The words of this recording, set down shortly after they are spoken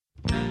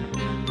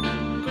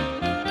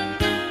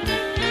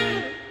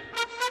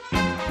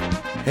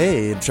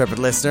Hey, intrepid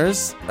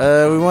listeners.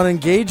 We want to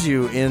engage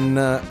you in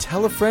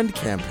Tell a Friend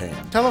campaign.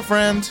 Tell a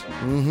friend.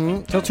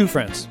 Mm-hmm. Tell 2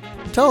 friends.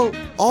 Tell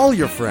all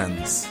your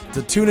friends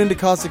to tune into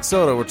Caustic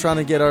Soda. We're trying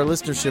to get our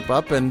listenership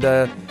up, and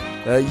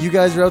you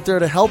guys are out there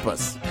to help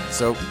us.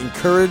 So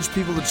encourage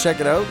people to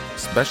check it out.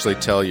 Especially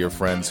tell your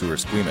friends who are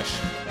squeamish.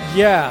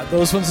 Yeah,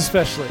 those ones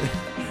especially.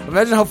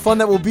 Imagine how fun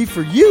that will be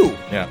for you.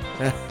 Yeah.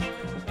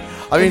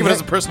 I Think mean, of it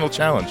as a personal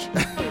challenge.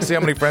 See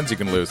how many friends you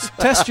can lose.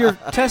 Test your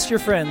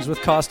friends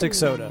with caustic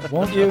soda,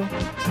 won't you?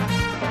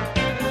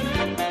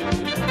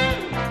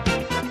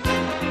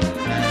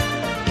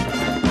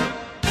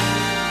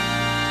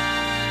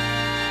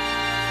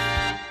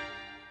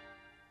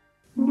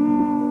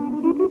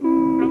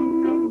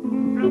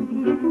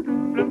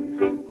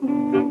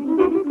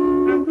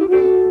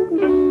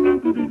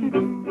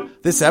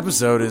 this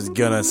episode is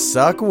gonna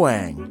suck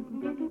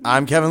wang.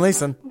 I'm Kevin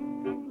Leeson.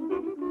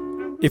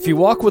 If you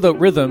walk without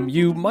rhythm,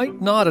 you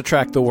might not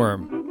attract the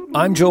worm.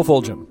 I'm Joe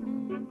Fulgham.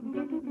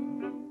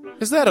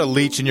 Is that a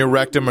leech in your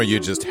rectum, or are you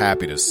just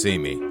happy to see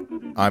me?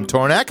 I'm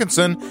Torrin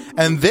Atkinson,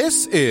 and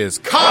this is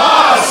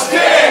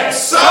Caustic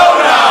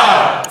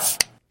Soda!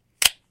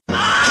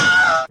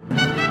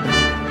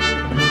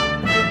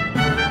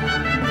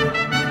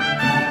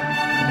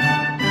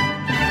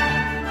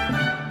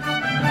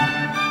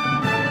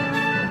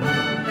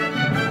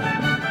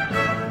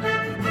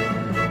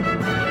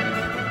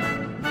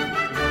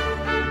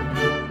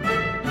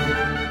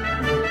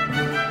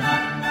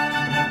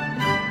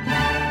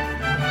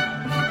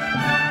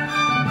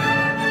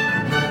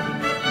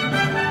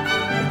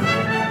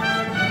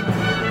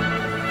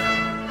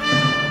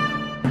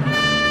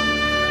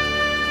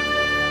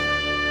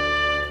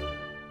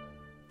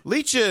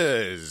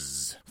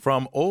 Leeches,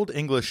 from Old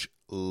English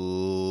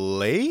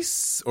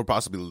lace, or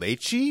possibly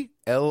leche,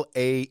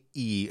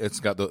 L-A-E.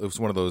 It's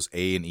one of those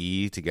A and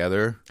E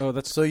together. Oh,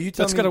 that's So you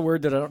tell that's me got a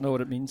word that I don't know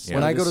what it means.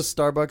 when I go to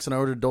Starbucks and I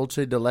order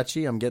Dolce de Leche,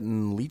 I'm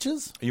getting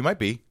leeches? You might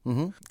be.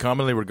 Mm-hmm.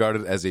 Commonly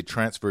regarded as a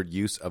transferred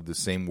use of the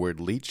same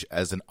word leech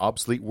as an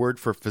obsolete word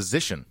for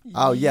physician.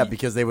 Oh, yeah,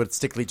 because they would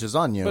stick leeches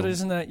on you. But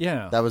isn't that,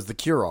 yeah. That was the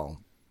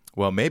cure-all.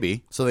 Well,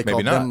 maybe. So they maybe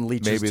called not. them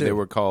leeches, Maybe too. they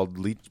were called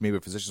maybe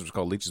physicians were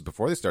called leeches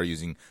before they started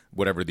using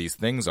whatever these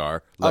things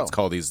are. Let's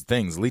call these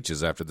things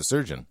leeches after the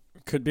surgeon.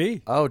 Could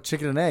be. Oh,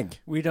 chicken and egg.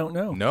 We don't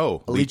know.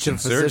 No, A leech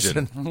and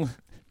surgeon.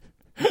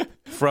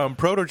 From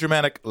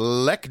Proto-Germanic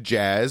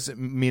lekjaz,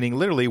 meaning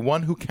literally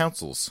one who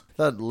counsels. I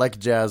thought Lek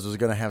Jazz was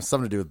going to have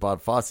something to do with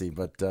Bob Fosse,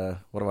 but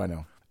what do I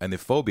know? And the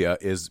phobia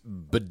is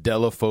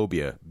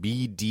bedelophobia.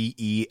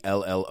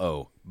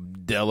 B-D-E-L-L-O.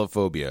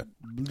 Bedelophobia.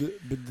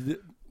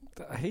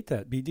 I hate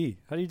that. BD.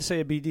 How do you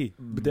say a BD?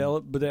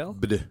 Bedell?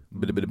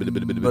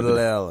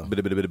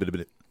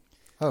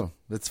 Oh,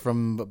 that's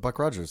from Buck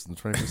Rogers in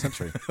the 21st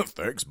century.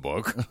 Thanks,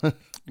 Buck.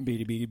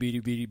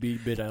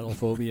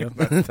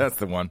 Bedelophobia. That's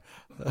the one.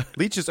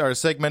 Leeches are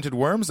segmented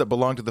worms that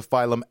belong to the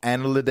phylum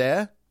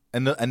Annelidae.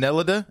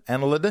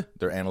 Annelida.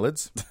 They're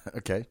annelids.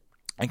 Okay.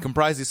 And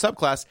comprise the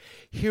subclass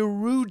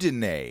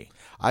Hirudinae.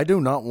 I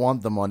do not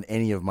want them on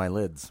any of my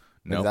lids.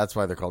 Maybe No. that's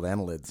why they're called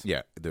annelids.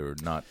 Yeah, they're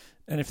not.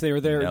 And if they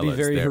were there, it'd be Annelids,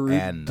 very they're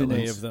Hirudinae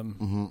annelids. of them.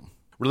 Mm-hmm.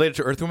 Related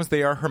to earthworms,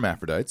 they are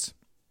hermaphrodites.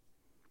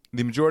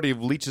 The majority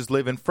of leeches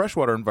live in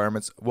freshwater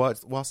environments,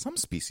 while some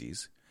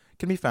species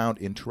can be found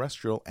in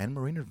terrestrial and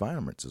marine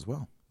environments as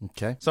well.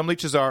 Okay. Some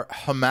leeches are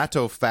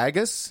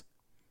hematophagous,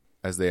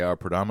 as they are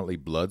predominantly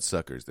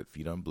bloodsuckers that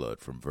feed on blood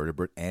from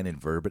vertebrate and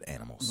invertebrate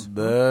animals.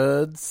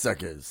 Blood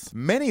suckers.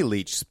 Many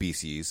leech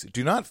species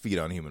do not feed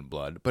on human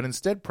blood, but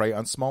instead prey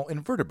on small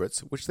invertebrates,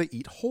 which they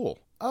eat whole.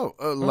 Oh,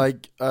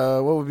 like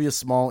what would be a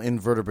small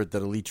invertebrate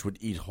that a leech would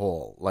eat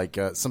whole? Like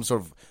some sort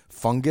of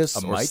fungus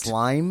A or mite?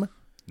 slime?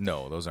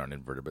 No, those aren't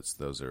invertebrates.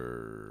 Those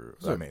are,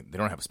 I mean, they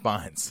don't have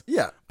spines.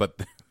 Yeah. But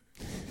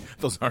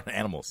those aren't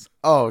animals.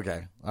 Oh,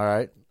 okay. All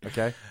right.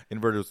 Okay.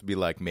 Invertebrates would be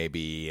like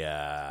maybe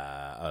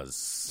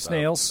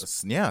Snails.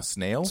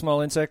 Snail.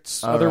 Small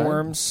insects, All other right.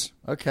 worms.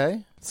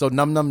 Okay. So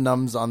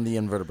nums on the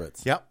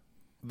invertebrates. Yep.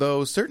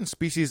 Though certain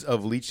species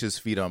of leeches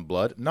feed on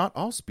blood, not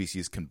all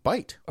species can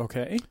bite.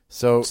 Okay.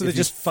 So So they if you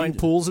just find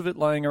pools of it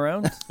lying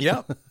around?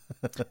 Yep.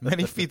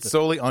 Many feed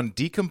solely on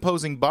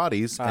decomposing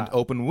bodies and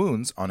open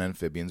wounds on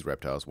amphibians,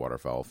 reptiles,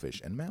 waterfowl,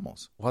 fish, and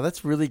mammals. Well,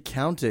 that's really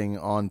counting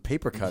on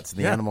paper cuts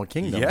in the animal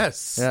kingdom.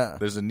 Yes. Yeah.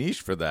 There's a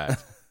niche for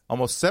that.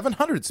 Almost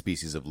 700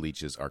 species of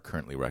leeches are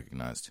currently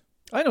recognized.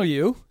 I know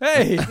you.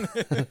 Hey,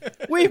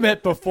 we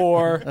met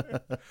before.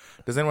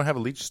 Does anyone have a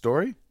leech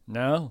story?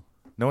 No,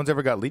 No one's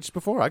ever got leeched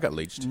before? I got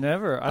leeched.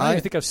 never. I don't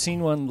even think I've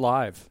seen one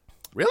live.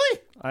 Really?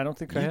 I don't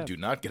think I You have. do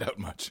not get out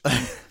much.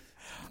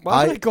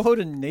 Why would I go out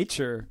in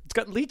nature? It's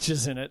got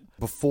leeches in it.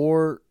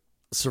 Before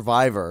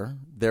Survivor,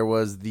 there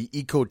was the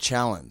Eco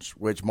Challenge,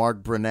 which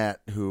Mark Burnett,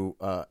 who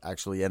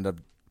actually ended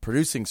up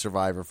producing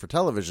Survivor for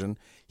television,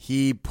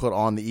 he put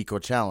on the Eco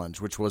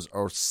Challenge, which was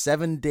a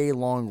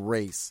 7-day-long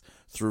race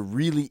through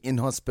really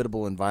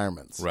inhospitable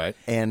environments. Right.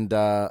 And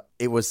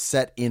it was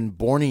set in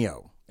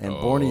Borneo. And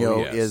Oh, Borneo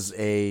yes. is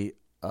a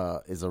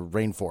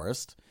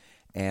rainforest.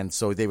 And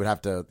so they would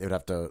have to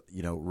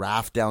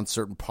raft down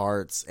certain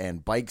parts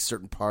and bike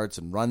certain parts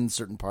and run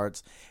certain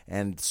parts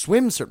and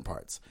swim certain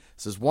parts.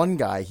 So there's one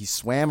guy, he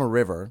swam a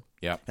river.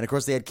 Yeah. And of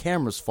course they had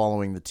cameras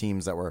following the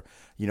teams that were,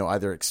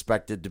 either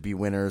expected to be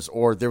winners,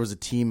 or there was a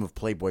team of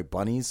Playboy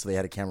bunnies, so they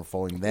had a camera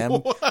following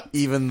them,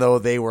 even though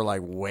they were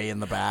like way in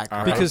the back.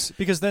 Right?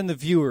 Because then the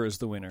viewer is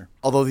the winner.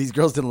 Although these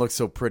girls didn't look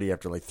so pretty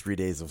after like 3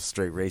 days of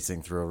straight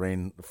racing through a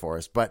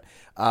rainforest, but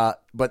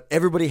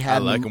everybody had. I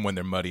like them when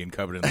they're muddy and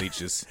covered in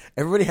leeches.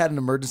 Everybody had an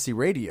emergency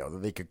radio that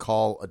they could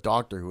call a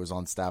doctor who was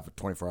on staff at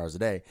 24 hours a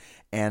day.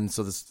 And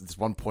so this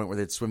one point where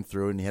they'd swim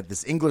through, and he had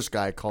this English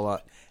guy call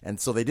out, and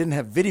so they didn't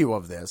have video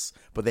of this,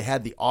 but they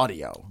had the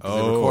audio. They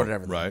recorded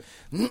everything. Right.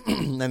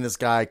 And this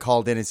guy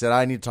called in and said,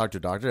 "I need to talk to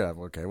a doctor."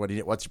 Okay,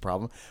 what's your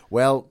problem?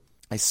 Well,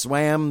 I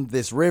swam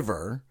this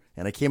river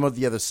and I came out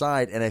the other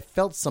side and I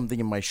felt something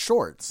in my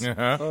shorts.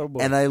 Uh-huh. Oh, boy.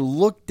 And I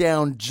looked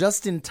down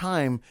just in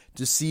time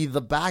to see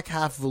the back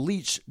half of a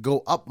leech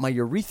go up my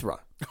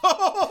urethra.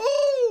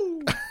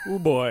 Oh,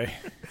 boy.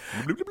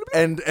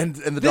 And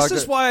the This doctor,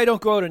 is why I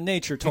don't go out in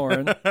nature,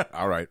 Torin.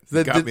 All right.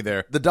 Got me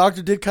there. The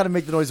doctor did kind of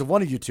make the noise of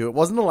one of you two. It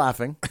wasn't the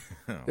laughing.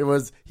 It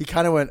was, he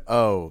kind of went,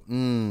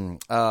 and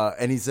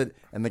he said,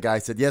 and the guy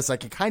said, "Yes, I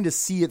can kind of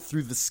see it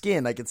through the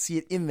skin. I can see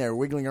it in there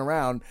wiggling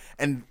around."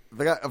 And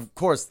the guy, of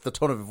course, the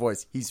tone of his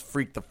voice, he's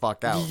freaked the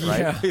fuck out, right?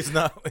 Yeah. He's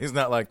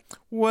not like,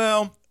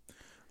 well,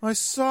 I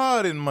saw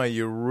it in my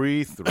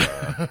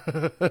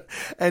urethra.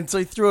 And so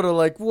he threw it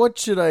like, "What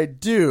should I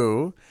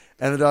do?"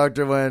 And the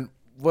doctor went,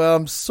 "Well,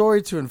 I'm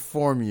sorry to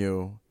inform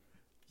you.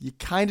 You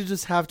kind of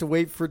just have to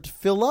wait for it to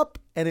fill up,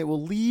 and it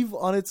will leave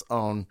on its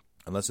own."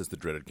 Unless it's the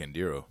dreaded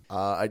Candiro.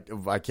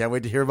 I can't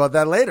wait to hear about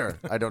that later.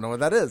 I don't know what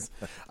that is.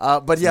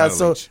 But yeah, not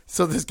a leech.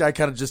 so this guy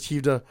kind of just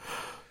heaved a,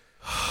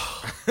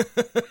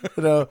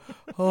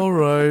 all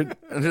right.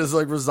 And just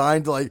like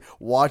resigned to like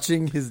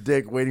watching his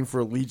dick waiting for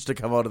a leech to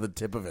come out of the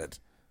tip of it.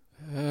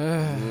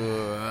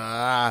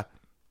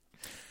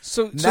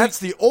 So That's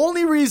the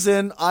only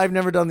reason I've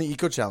never done the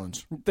Eco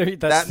Challenge.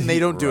 that's And they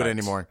don't do it Right.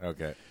 anymore.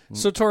 Okay.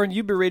 So, Torin,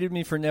 you berated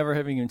me for never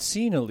having even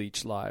seen a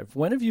leech live.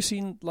 When have you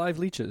seen live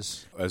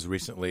leeches? As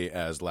recently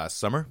as last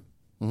summer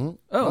Oh,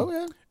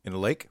 yeah. in a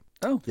lake.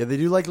 Yeah, they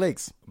do like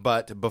lakes.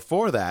 But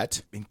before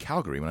that, in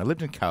Calgary, when I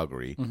lived in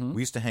Calgary,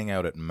 we used to hang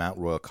out at Mount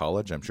Royal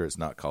College. I'm sure it's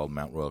not called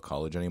Mount Royal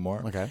College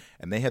anymore. Okay.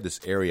 And they had this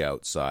area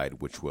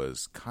outside, which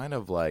was kind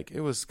of like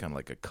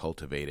a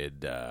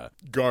cultivated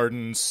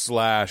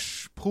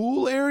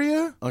garden/pool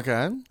area.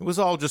 Okay. It was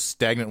all just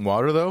stagnant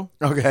water, though.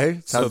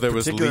 Okay. So there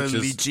was particularly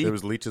leeches. leechy. There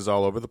was leeches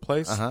all over the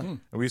place. Uh-huh. And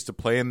we used to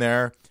play in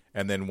there.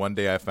 And then one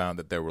day I found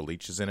that there were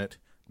leeches in it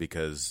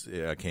because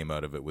I came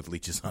out of it with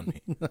leeches on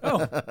me.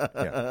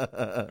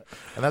 Yeah.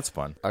 And that's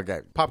fun. Okay.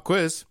 Pop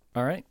quiz.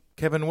 all right.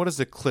 Kevin, what is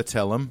a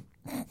clitellum?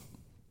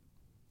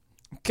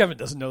 Kevin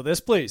doesn't know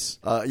this, please.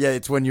 Yeah,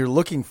 it's when you're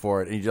looking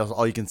for it, and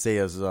all you can say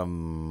is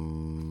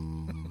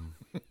No,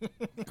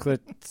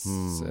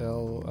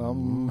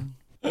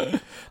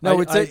 I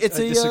it's a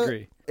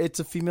disagree. It's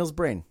a female's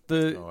brain.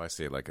 Oh, I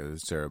see, like a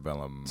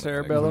cerebellum.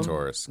 Cerebellum?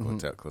 Clitoris.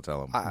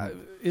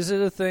 Clitellum. Is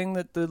it a thing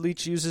that the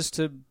leech uses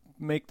to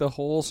make the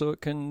hole so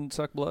it can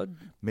suck blood?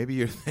 Maybe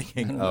you're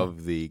thinking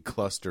of the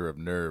cluster of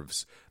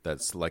nerves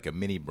that's like a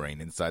mini brain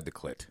inside the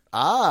clit.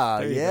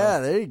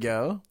 There you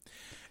go.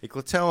 A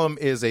clitellum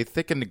is a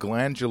thickened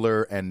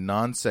glandular and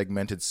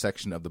non-segmented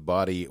section of the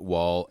body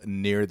wall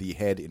near the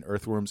head in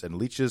earthworms and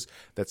leeches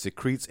that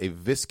secretes a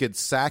viscid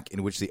sac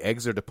in which the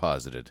eggs are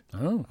deposited.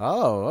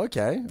 Oh,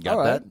 okay. Got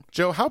All that? right.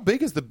 Joe, how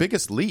big is the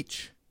biggest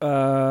leech?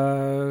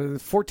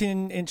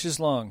 14 inches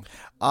long.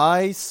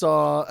 I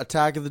saw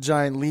Attack of the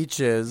Giant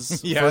Leeches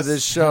for Yes.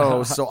 this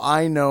show, so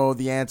I know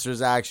the answer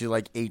is actually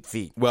like 8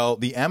 feet. Well,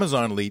 the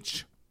Amazon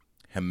leech,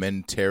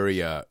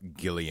 Hementaria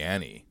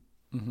gilliani,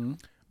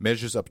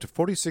 measures up to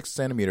 46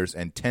 centimeters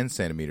and 10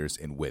 centimeters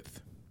in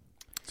width.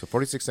 So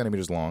 46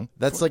 centimeters long.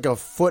 That's like a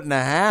foot and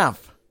a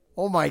half.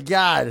 Oh my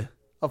God.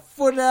 A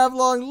foot and a half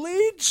long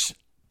leech?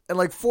 And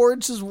like 4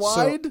 inches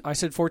wide? So I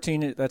said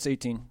 14. That's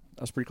 18.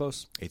 That was pretty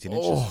close. 18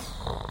 inches.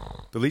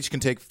 The leech can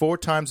take 4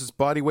 times its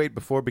body weight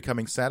before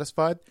becoming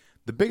satisfied.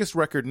 The biggest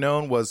record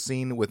known was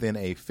seen within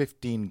a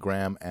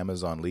 15-gram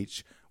Amazon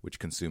leech, which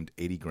consumed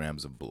 80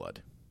 grams of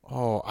blood.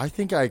 Oh, I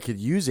think I could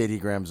use 80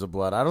 grams of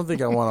blood. I don't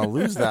think I want to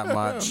lose that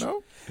much.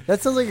 No.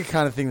 That sounds like a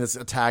kind of thing that's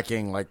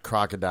attacking like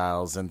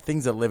crocodiles and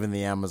things that live in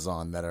the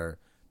Amazon that are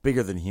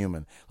bigger than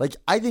human. Like,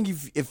 I think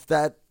if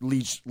that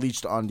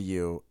leached onto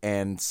you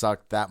and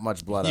sucked that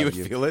much blood You out of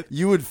would you, feel it?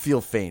 you would feel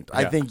faint.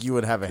 I Yeah. think you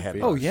would have a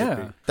headache. Oh,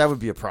 yeah. That would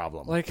be a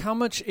problem. Like how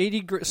much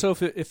 80 so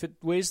if it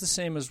weighs the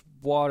same as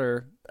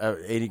water,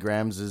 80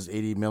 grams is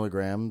 80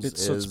 milligrams.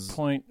 so it's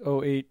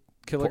 0.08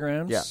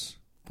 kilograms. yeah.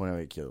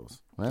 0.08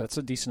 kilos. Right? That's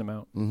a decent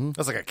amount.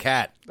 That's like a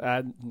cat.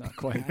 Not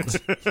quite.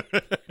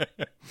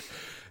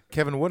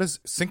 Kevin, what is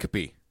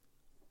syncope?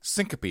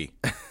 Syncope.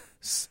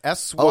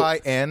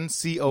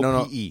 SYNCOPE.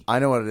 No, I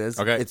know what it is.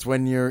 Okay. It's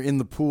when you're in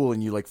the pool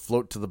and you like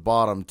float to the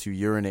bottom to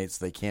urinate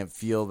so they can't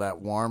feel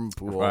that warm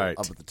pool Right.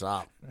 up at the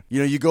top.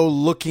 You go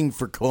looking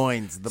for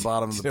coins at the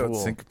bottom of Do the you know pool.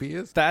 what syncope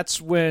is? That's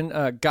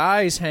when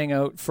guys hang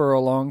out for a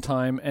long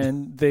time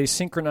and they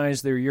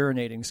synchronize their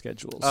urinating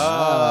schedules.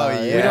 Oh,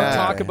 yeah. We don't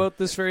talk about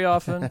this very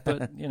often,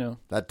 but,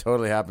 That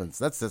totally happens.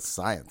 That's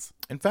science.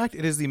 In fact,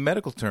 it is the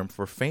medical term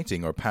for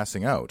fainting or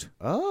passing out.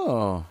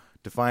 Oh.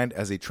 Defined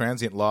as a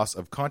transient loss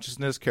of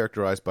consciousness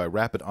characterized by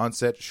rapid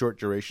onset, short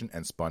duration,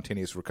 and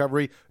spontaneous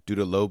recovery due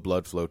to low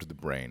blood flow to the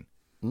brain.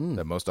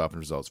 That most often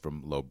results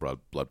from low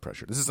blood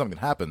pressure. This is something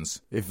that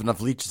happens If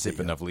enough leeches hit if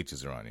you. enough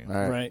leeches are on you.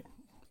 All right.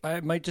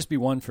 It might just be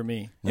one for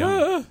me.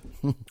 Yeah.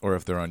 Or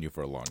if they're on you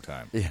for a long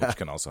time, which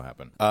can also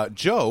happen.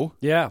 Joe,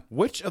 Yeah.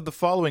 which of the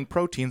following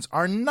proteins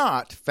are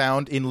not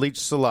found in leech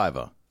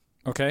saliva?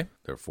 Okay.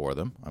 There are 4 of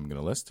them. I'm going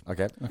to list.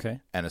 Okay.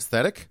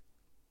 Anesthetic,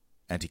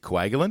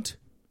 anticoagulant,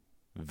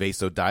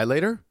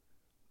 vasodilator,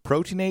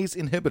 proteinase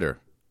inhibitor.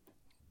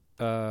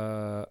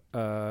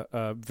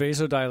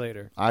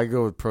 Vasodilator. I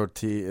go with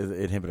protein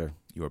inhibitor.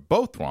 You are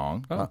both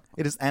wrong.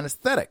 It is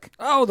anesthetic.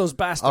 Oh, those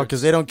bastards. Oh,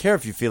 because they don't care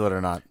if you feel it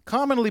or not.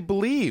 Commonly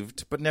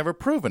believed, but never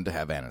proven to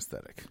have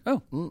anesthetic.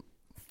 Oh.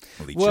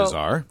 Leeches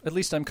are. At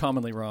least I'm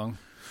commonly wrong.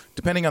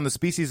 Depending on the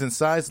species and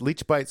size,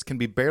 leech bites can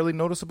be barely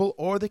noticeable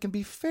or they can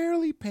be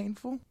fairly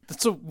painful.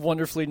 That's a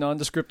wonderfully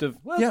nondescriptive.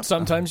 Well, Yep.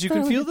 sometimes you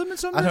can feel them and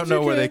sometimes I don't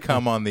know you where they can't.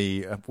 come on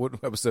the what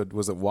episode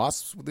was it?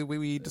 Wasps that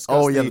we discussed.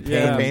 Oh, yeah, the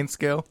the pain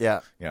scale. Yeah.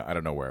 I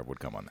don't know where it would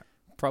come on that.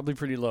 Probably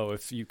pretty low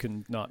if you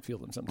can not feel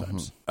them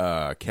sometimes.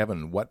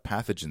 Kevin, what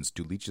pathogens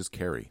do leeches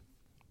carry?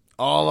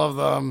 All of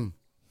them.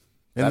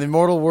 In the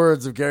immortal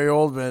words of Gary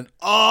Oldman,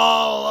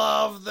 all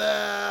of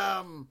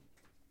them.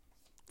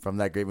 From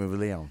that great movie,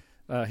 Leon.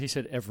 He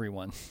said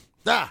everyone.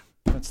 Ah!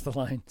 That's the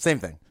line. Same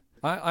thing.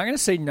 I'm going to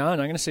say none.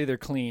 I'm going to say they're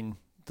clean,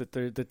 that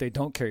they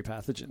don't carry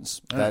pathogens.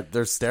 That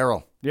they're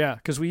sterile. Yeah,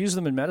 because we use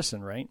them in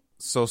medicine, right?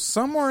 So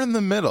somewhere in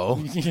the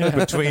middle Yeah.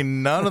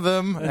 between none of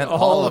them and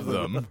all of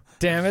them.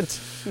 Damn it.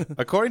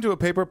 According to a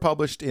paper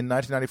published in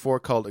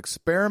 1994 called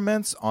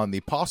Experiments on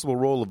the Possible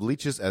Role of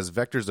Leeches as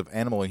Vectors of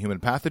Animal and Human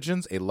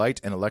Pathogens, a light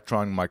and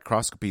electron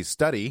microscopy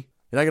study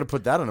You're not going to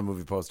put that on a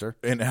movie poster.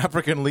 in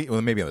African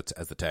well, maybe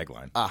as the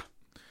tagline.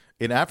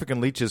 In African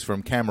leeches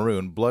from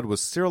Cameroon, blood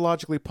was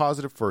serologically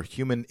positive for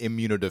human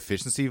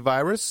immunodeficiency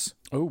virus,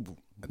 Oh,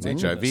 that's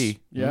HIV,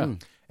 yeah.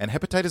 and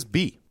hepatitis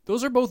B.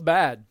 Those are both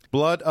bad.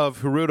 Blood of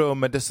Hirudo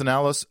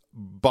medicinalis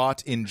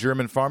bought in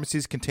German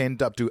pharmacies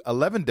contained up to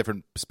 11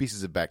 different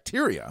species of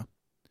bacteria.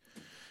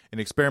 In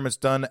experiments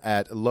done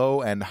at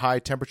low and high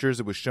temperatures,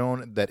 it was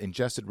shown that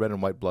ingested red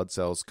and white blood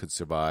cells could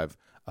survive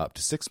up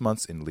to 6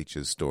 months in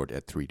leeches stored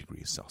at 3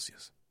 degrees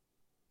Celsius.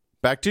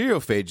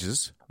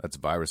 Bacteriophages, that's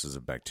viruses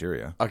of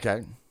bacteria,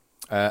 Okay.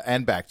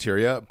 and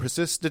bacteria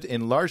persisted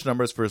in large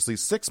numbers for at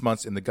least 6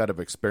 months in the gut of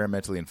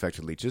experimentally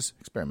infected leeches.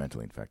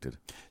 Experimentally infected.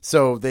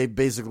 So they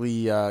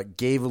basically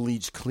gave a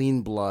leech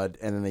clean blood,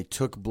 and then they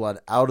took blood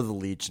out of the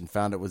leech and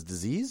found it was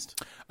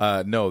diseased?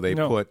 No, they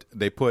No.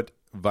 put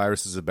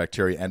viruses of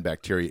bacteria and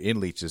bacteria in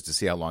leeches to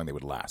see how long they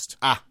would last.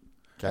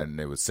 Okay. And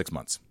it was 6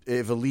 months.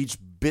 If a leech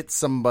bit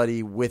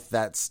somebody with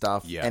that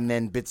stuff Yeah. and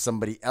then bit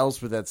somebody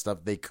else with that stuff,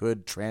 they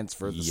could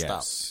transfer the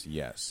stuff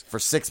Yes. for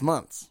 6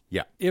 months.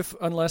 Yeah.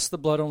 Unless the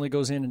blood only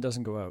goes in and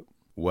doesn't go out.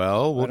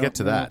 Well, we'll get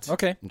to that.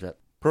 Okay. Okay.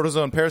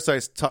 Protozoan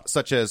parasites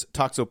such as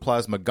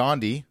Toxoplasma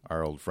gondii,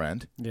 our old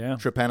friend, Yeah.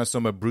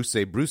 Trypanosoma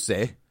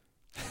brucei,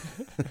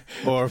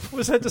 or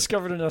Was that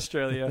discovered in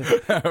Australia?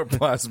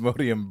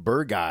 Plasmodium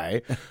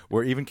burgii,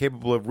 were even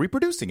capable of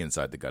reproducing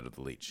inside the gut of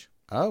the leech.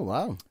 Oh,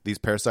 wow. These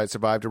parasites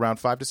survived around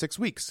 5 to 6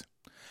 weeks.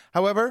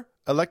 However,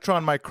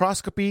 electron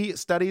microscopy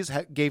studies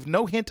gave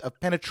no hint of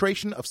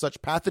penetration of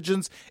such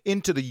pathogens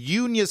into the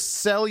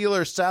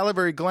unicellular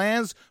salivary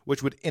glands,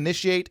 which would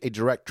initiate a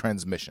direct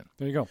transmission.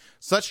 There you go.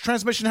 Such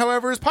transmission,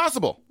 however, is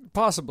possible.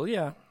 Possible,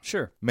 yeah,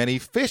 sure. Many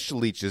fish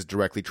leeches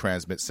directly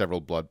transmit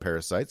several blood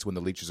parasites when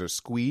the leeches are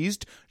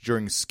squeezed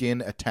during skin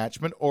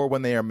attachment or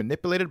when they are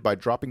manipulated by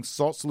dropping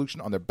salt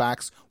solution on their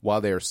backs while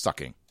they are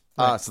sucking.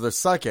 So they're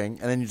sucking,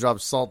 and then you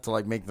drop salt to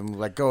like make them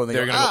let go, and they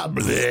They're go, going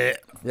to go, bleh.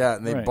 yeah,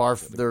 and they Right.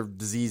 barf their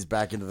disease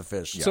back into the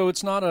fish. So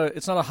it's not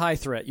a high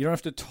threat. You don't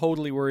have to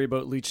totally worry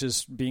about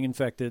leeches being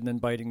infected and then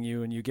biting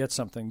you and you get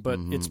something, but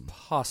it's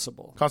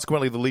possible.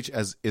 Consequently, the leech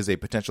is a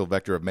potential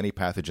vector of many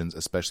pathogens,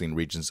 especially in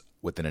regions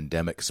with an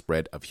endemic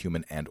spread of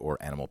human and or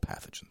animal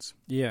pathogens.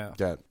 Yeah.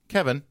 Okay.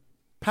 Kevin,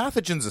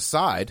 pathogens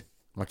aside,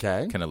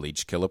 Okay. can a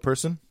leech kill a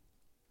person?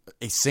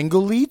 A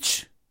single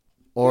leech?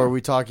 Or are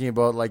we talking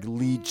about like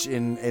leech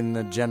in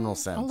the general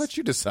sense? I'll let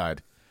you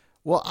decide.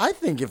 Well, I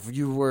think if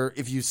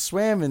you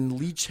swam in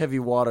leech heavy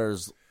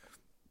waters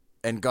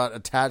and got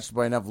attached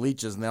by enough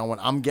leeches, and then when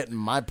I'm getting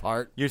my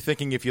part, You're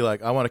thinking if you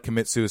I want to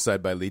commit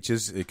suicide by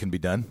leeches, it can be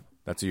done?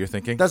 That's what you're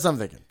thinking? that's what I'm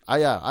thinking. I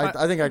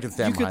think I can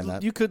stand behind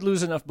that. You could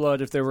lose enough blood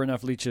if there were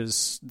enough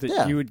leeches that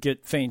Yeah. you would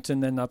get faint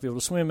and then not be able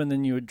to swim and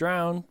then you would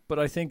drown, but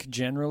I think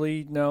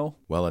generally, no.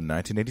 Well, in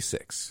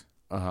 1986,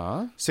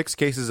 Uh-huh. 6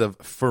 cases of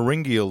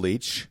pharyngeal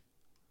leech,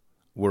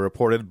 were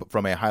reported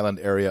from a highland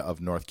area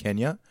of North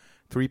Kenya.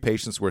 3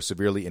 patients were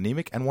severely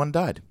anemic, and 1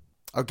 died.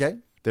 Okay.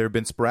 There have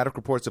been sporadic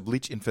reports of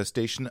leech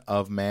infestation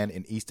of man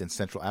in East and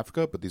Central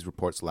Africa, but these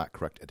reports lack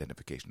correct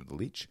identification of the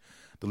leech.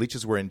 The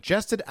leeches were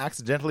ingested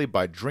accidentally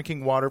by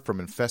drinking water from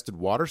infested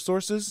water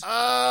sources.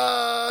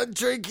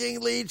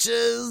 Drinking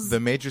leeches. The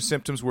major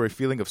symptoms were a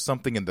feeling of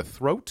something in the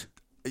throat,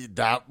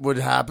 That would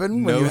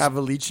happen when you have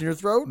a leech in your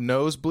throat.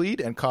 nosebleed,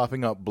 and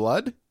coughing up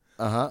blood.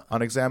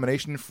 On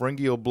examination,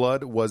 pharyngeal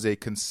blood was a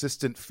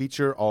consistent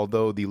feature,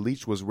 although the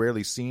leech was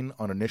rarely seen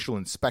on initial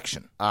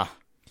inspection.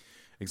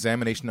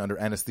 Examination under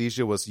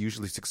anesthesia was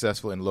usually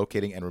successful in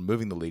locating and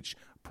removing the leech.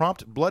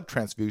 Prompt blood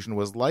transfusion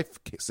was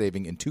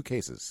life-saving in 2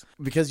 cases.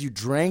 Because you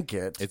drank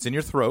it. It's in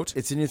your throat.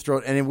 It's in your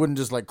throat, and it wouldn't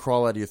just like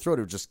crawl out of your throat.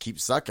 It would just keep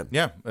sucking.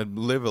 Yeah, and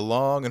live a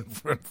long and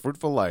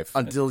fruitful life.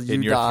 Until you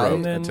in your die.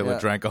 throat, Then- until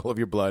it drank all of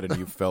your blood and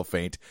you fell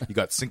faint. You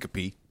got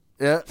syncope,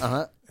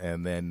 Yeah,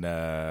 and then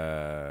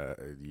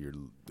your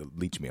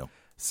leech meal.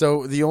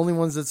 So the only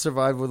ones that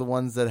survived were the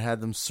ones that had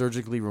them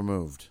surgically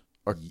removed.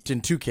 Or in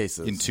 2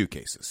 cases. In 2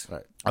 cases.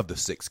 Right. Of the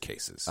 6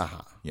 cases.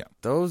 Yeah.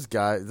 Those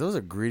guys, those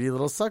are greedy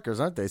little suckers,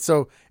 aren't they?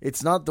 So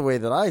it's not the way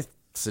that I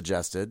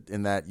suggested,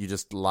 in that you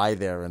just lie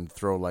there and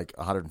throw like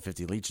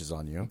 150 leeches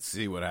on you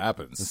See what and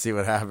happens. see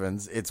what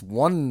happens. It's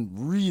one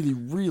really,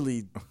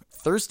 really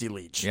thirsty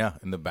leech. Yeah,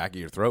 in the back of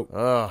your throat.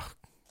 Ugh,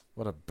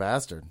 what a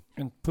bastard.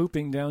 And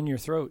pooping down your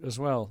throat as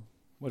well.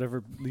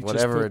 Whatever leeches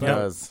Whatever it poop out.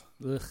 does.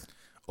 Ugh.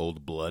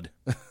 Old blood.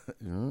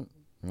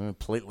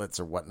 Platelets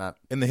or whatnot.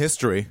 In the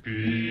history,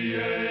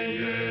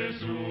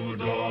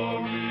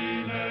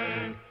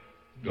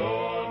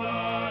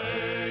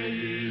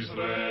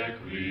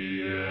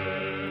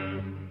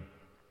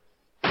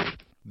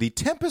 the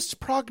Tempest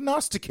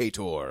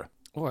Prognosticator,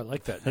 Oh, I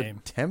like that name.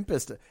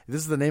 Tempest.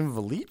 This is the name of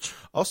a leech?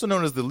 also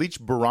known as the leech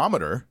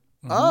barometer,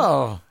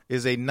 Oh.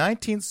 is a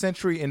 19th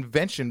century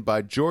invention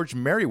by George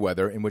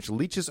Merriweather in which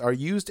leeches are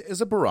used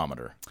as a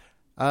barometer.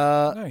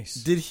 Nice.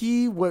 Did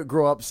he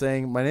grow up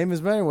saying, "My name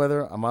is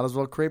Merriweather, I might as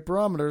well create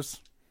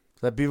barometers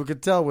so that people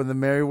could tell when the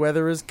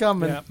Merriweather is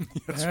coming"? Yeah.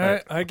 All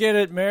right, I get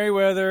it.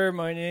 Merriweather.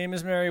 My name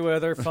is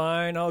Merriweather.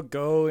 Fine, I'll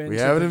go into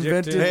haven't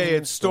predicting invented- Hey,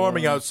 it's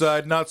storming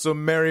outside, not so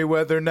merry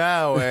weather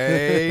now,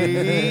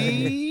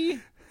 eh?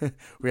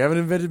 We haven't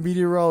invented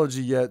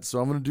meteorology yet, so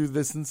I'm going to do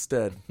this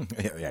instead.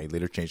 Yeah, he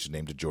later changed his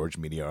name to George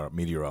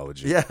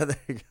Meteorology. Yeah, there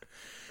you go.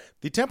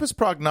 The Tempest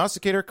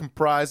Prognosticator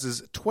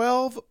comprises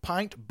 12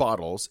 pint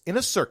bottles in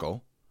a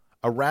circle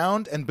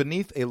around and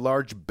beneath a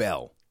large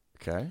bell.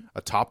 Okay.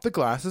 Atop the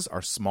glasses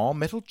are small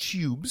metal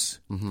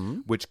tubes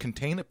which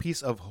contain a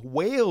piece of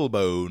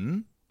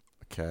whalebone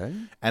Okay.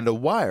 and a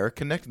wire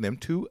connecting them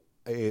to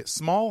a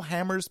small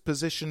hammers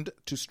positioned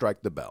to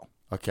strike the bell.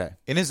 Okay.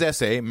 In his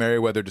essay,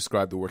 Merriweather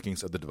described the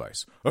workings of the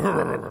device.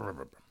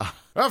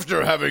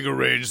 After having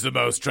arranged the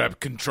mousetrap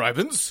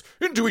contrivance,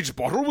 into each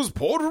bottle was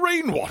poured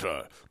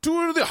rainwater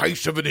to the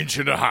height of 1.5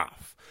 inches,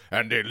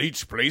 and a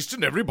leech placed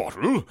in every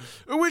bottle,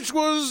 which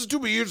was to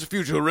be its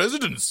future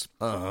residence.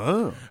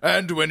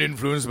 And when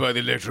influenced by the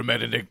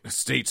electromagnetic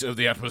state of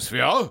the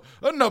atmosphere,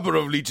 a number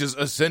of leeches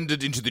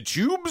ascended into the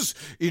tubes,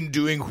 in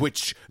doing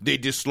which they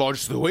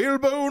dislodged the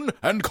whalebone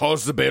and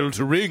caused the bell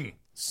to ring.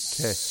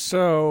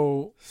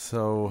 So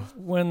So,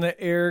 when the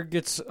air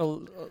gets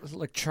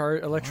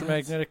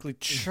electromagnetically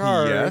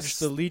charged, Yes.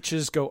 the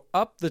leeches go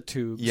up the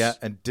tubes. Yeah,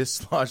 and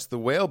dislodged the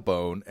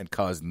whalebone and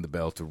causing the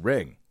bell to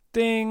ring.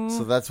 Ding.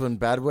 so that's when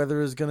bad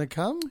weather is going to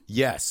come?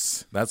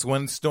 Yes, that's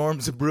when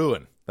storms are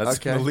brewing. That's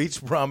Okay. when the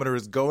leech barometer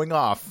is going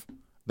off.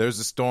 There's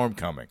a storm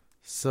coming.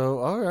 So,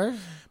 all right.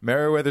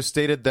 Merriweather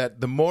stated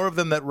that the more of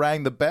them that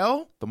rang the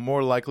bell, the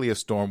more likely a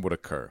storm would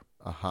occur.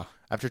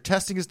 After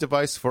testing his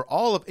device for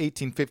all of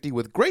 1850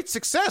 with great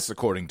success,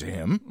 according to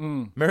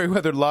him,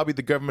 Merriweather lobbied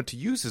the government to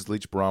use his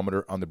leech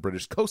barometer on the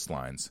British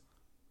coastlines.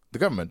 The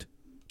government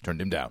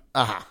turned him down.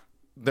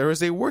 There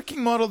is a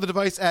working model of the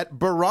device at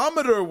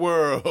Barometer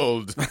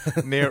World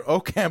near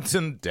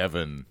Oakhampton,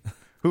 Devon.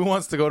 Who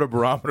wants to go to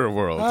Barometer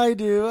World? I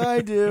do.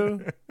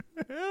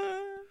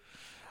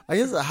 I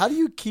guess, how do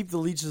you keep the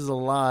leeches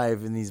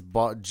alive in these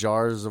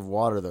jars of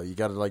water, though? You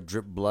got to, like,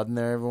 drip blood in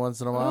there every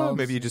once in a while?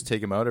 Maybe you just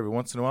take them out every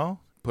once in a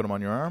while, put them on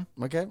your arm,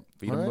 Okay.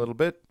 feed all them right. a little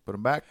bit, put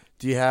them back.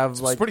 Do you have,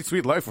 It's like... a pretty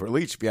sweet life for a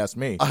leech, if you ask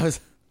me.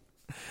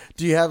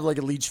 Do you have, like,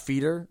 a leech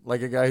feeder?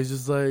 Like a guy who's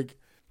just like,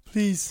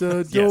 "Please,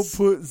 sir, don't Yes.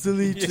 put the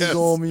leeches Yes.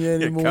 on me Yeah,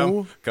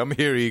 anymore." come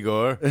here,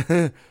 Igor.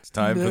 It's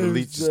time for the No,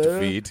 leeches sir. to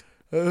feed.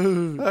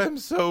 I'm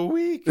so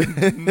weak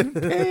and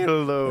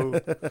pale, though.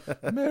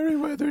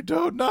 Merriweather,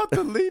 don't, not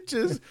the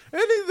leeches.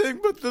 Anything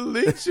but the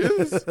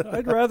leeches.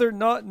 I'd rather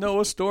not know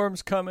a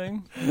storm's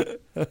coming.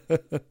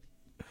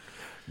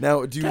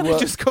 Now, do Can I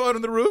just go out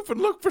on the roof and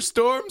look for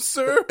storms,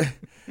 sir?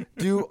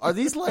 are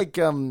these like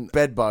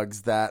bed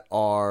bugs that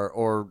are,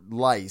 or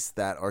lice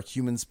that are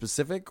human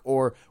specific,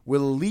 or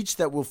will a leech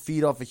that will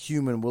feed off a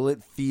human, will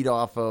it feed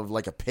off of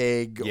like a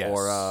pig Yes.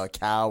 or a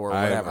cow or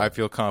whatever? I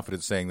feel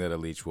confident saying that a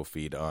leech will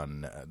feed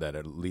on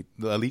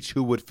a leech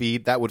who would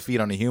feed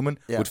on a human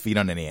Yeah. would feed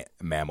on any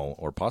mammal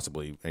or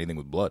possibly anything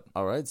with blood.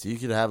 All right, so you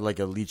could have like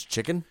a leech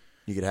chicken.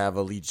 You could have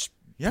a leech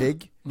Yeah.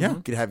 pig. Yeah.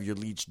 You could have your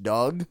leech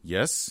dog.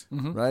 Yes.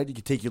 Right? You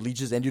could take your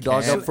leeches and your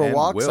dog Can out for a and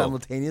walk will.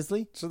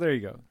 simultaneously. So there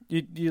you go.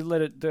 You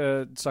let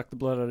it suck the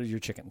blood out of your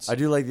chickens. I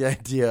do like the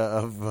idea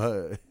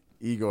of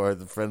Igor,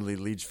 the friendly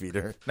leech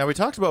feeder. Now, we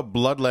talked about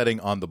bloodletting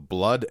on the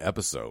blood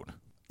episode,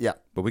 Yeah.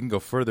 but we can go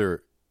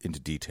further into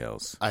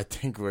details. I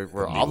think we're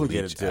The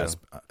obligated leech to.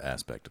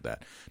 aspect of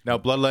that. Now,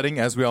 bloodletting,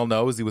 as we all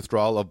know, is the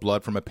withdrawal of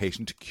blood from a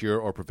patient to cure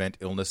or prevent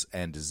illness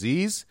and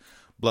disease.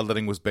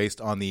 Bloodletting was based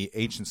on the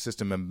ancient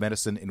system of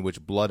medicine in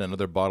which blood and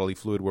other bodily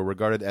fluid were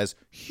regarded as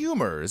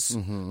humors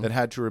that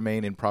had to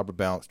remain in proper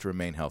balance to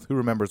remain health. Who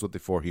remembers what the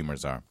 4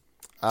 humors are?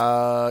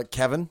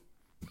 Kevin.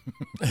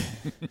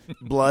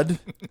 Blood.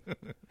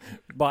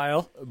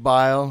 Bile.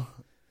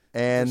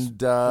 And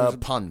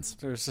puns.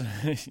 There's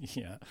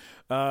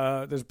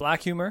there's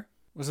black humor.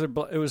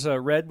 It was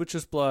red, which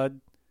was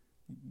blood,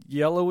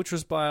 yellow, which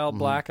was bile,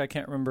 black, I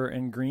can't remember,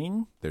 and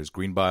green. There's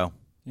green bile.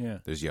 Yeah.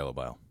 There's yellow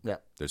bile. Yeah.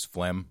 There's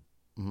phlegm.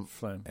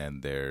 Phlegm.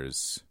 And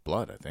there's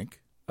blood, I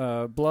think.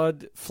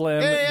 Blood,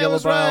 phlegm, Yeah, I yellow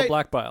was bile, right.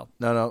 black bile.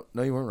 No,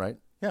 you weren't right.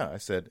 Yeah, I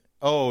said...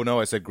 Oh, no,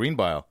 I said green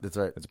bile. That's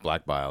right. It's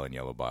black bile and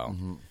yellow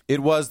bile.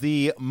 It was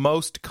the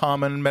most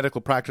common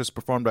medical practice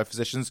performed by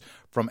physicians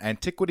from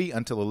antiquity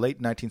until the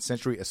late 19th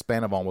century, a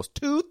span of almost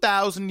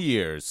 2,000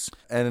 years.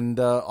 And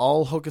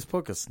all hocus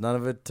pocus. None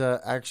of it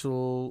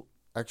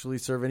actually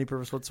serve any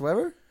purpose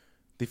whatsoever.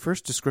 The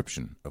first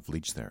description of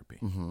leech therapy,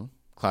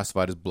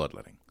 classified as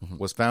bloodletting,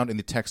 was found in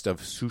the text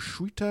of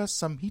Sushruta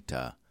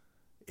Samhita,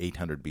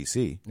 800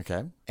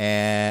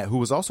 BC, who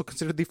was also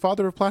considered the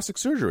father of plastic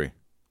surgery.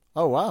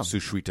 Oh, wow.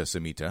 Sushrita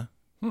Samhita.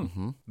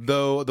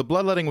 Though the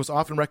bloodletting was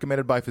often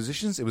recommended by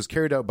physicians, it was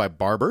carried out by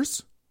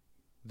barbers.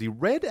 The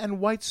red and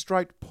white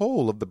striped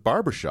pole of the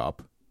barber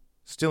shop,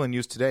 still in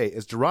use today,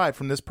 is derived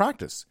from this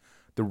practice.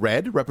 The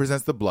red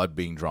represents the blood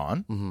being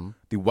drawn.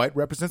 The white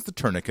represents the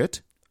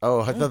tourniquet.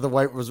 Oh, I thought the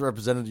white was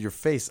represented your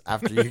face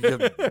after you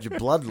get your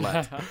blood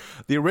let.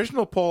 The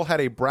original pole had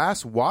a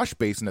brass wash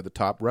basin at the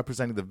top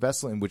representing the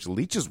vessel in which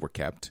leeches were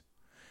kept,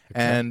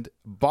 and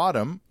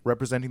bottom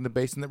representing the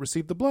basin that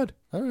received the blood.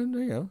 All right,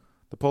 there you go.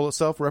 The pole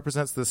itself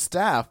represents the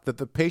staff that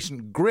the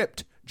patient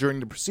gripped during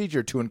the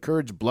procedure to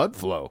encourage blood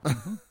flow.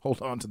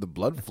 Hold on to the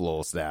blood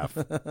flow staff.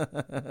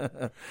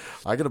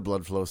 I got a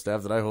blood flow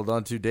staff that I hold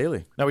on to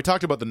daily. Now, we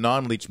talked about the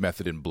non-leech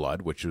method in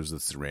blood, which was the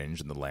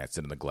syringe and the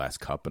lancet and the glass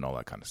cup and all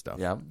that kind of stuff.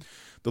 Yeah.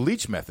 The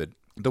leech method,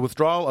 the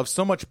withdrawal of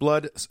so much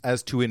blood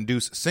as to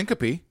induce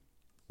syncope,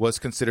 was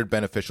considered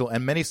beneficial,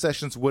 and many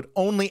sessions would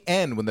only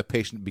end when the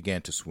patient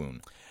began to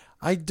swoon.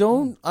 I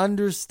don't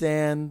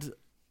understand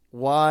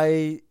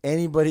why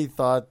anybody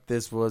thought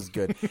this was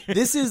good.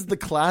 This is the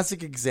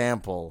classic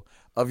example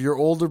of your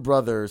older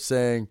brother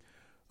saying,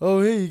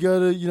 "Oh, hey, you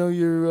gotta,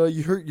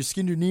 you hurt, you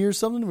skinned your knee or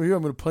something. Well, here,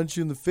 I'm going to punch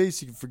you in the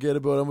face. You can forget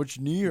about how much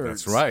your knee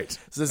hurts." That's right.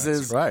 So this That's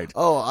is right.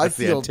 Oh, That's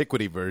the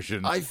antiquity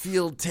version. I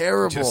feel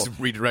terrible. Just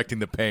redirecting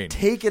the pain.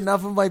 Take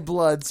enough of my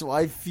blood so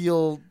I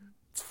feel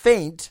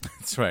faint.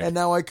 That's right. And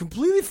now I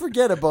completely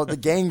forget about the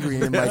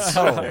gangrene in my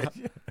toe.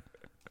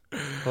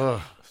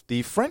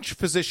 The French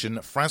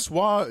physician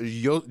Francois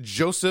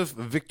Joseph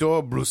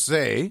Victor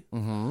Brousset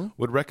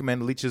would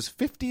recommend leeches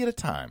 50 at a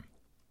time.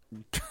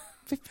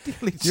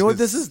 50 leeches. You know what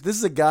this is? This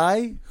is a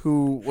guy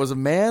who was a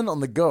man on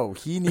the go.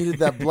 He needed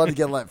that blood to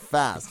get let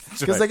fast.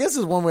 Because right. I guess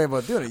there's one way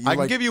about doing it. I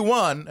can give you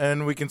one,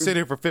 and we can sit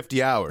here for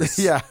 50 hours.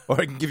 Yeah. Or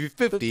I can give you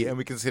 50, and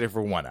we can sit here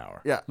for 1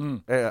 hour. Yeah.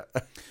 Yeah.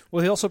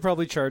 Well, he also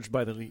probably charged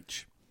by the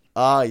leech.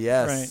 Ah,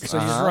 yes. Right. So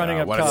he's running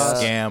up What a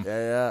costs. scam.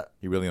 Yeah,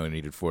 He really only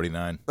needed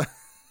 49. yeah.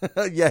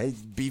 Yeah, he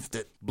beefed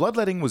it.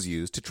 Bloodletting was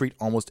used to treat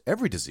almost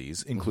every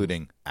disease,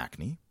 including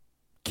acne,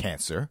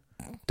 cancer,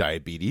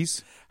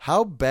 diabetes.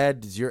 How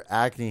bad does your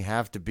acne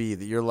have to be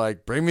that you're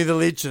like, bring me the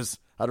leeches?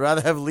 I'd rather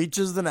have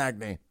leeches than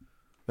acne,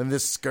 than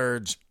this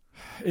scourge.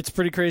 It's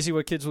pretty crazy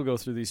what kids will go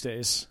through these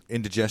days.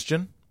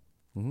 Indigestion,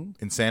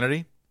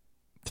 insanity,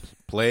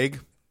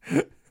 plague,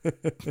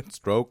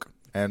 stroke,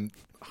 and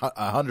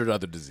 100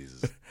 other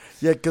diseases.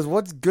 Yeah, because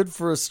what's good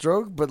for a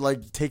stroke but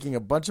like taking a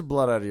bunch of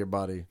blood out of your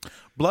body?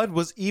 Blood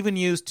was even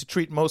used to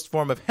treat most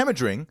form of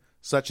hemorrhaging,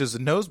 such as a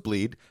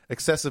nosebleed,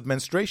 excessive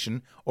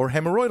menstruation, or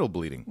hemorrhoidal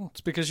bleeding.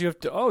 It's because you have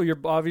to. Oh, you're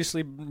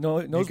obviously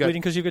nose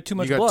bleeding because you got too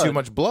much you got blood. too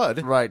much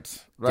blood.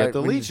 Right. Get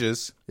the When you-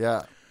 leeches.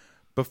 Yeah.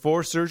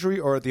 Before surgery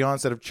or at the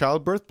onset of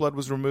childbirth, blood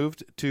was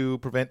removed to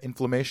prevent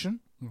inflammation.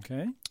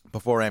 Okay.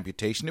 Before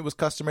amputation, it was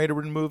customary to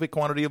remove a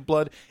quantity of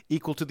blood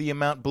equal to the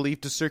amount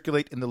believed to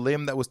circulate in the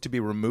limb that was to be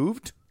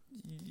removed.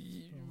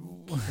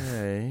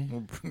 Okay.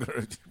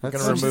 We're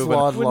That's going some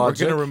flawed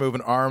logic. to remove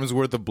an arm's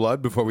worth of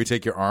blood before we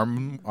take your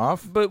arm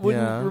off. But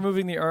wouldn't Yeah.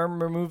 removing the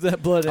arm remove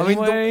that blood I mean,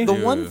 anyway? the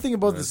one thing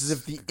about this is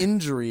if the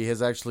injury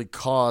has actually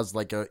caused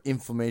like a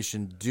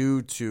inflammation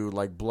due to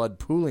like blood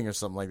pooling or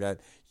something like that,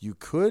 you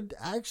could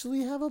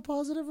actually have a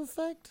positive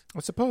effect.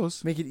 I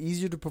suppose. Make it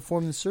easier to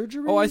perform the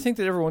surgery. Oh, I think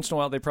that every once in a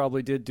while they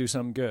probably did do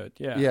something good.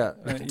 Yeah. Yeah,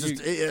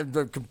 You-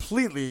 just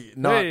completely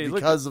not Hey, look-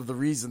 because of the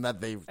reason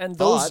that they and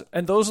thought.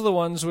 those are the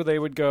ones where they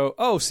would go,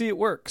 "Oh, see, it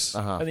works,"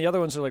 Uh-huh. and the other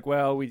ones are like,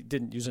 "Well, we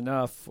didn't use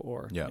enough,"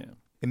 or Yeah.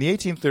 In the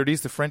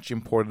 1830s, the French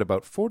imported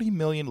about 40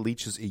 million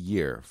leeches a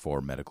year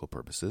for medical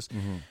purposes.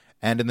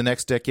 And in the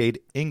next decade,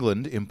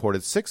 England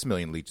imported 6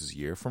 million leeches a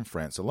year from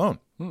France alone.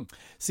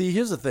 See,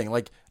 here's the thing.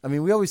 Like, I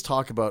mean, we always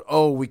talk about,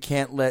 we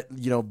can't let,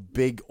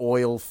 big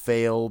oil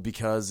fail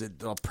because it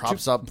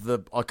props up the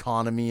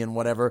economy and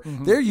whatever.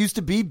 There used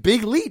to be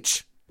big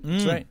leech.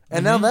 That's right.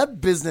 And now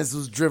that business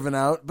was driven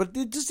out, but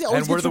it just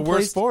always And we're gets the worst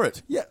replaced. for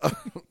it. Yeah.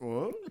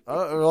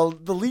 Well,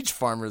 the leech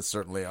farmers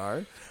certainly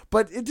are.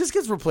 But it just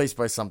gets replaced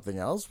by something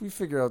else. We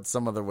figure out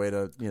some other way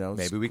to,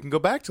 Maybe we can go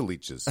back to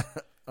leeches.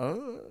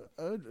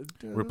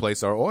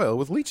 Replace our oil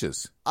with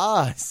leeches.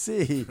 I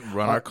see.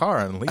 Run our car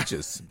on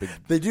leeches. Big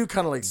They do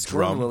kind of like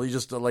Drum. squirm. You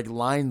just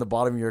line the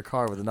bottom of your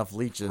car with enough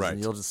leeches, Right.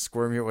 and you'll just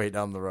squirm your way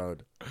down the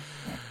road.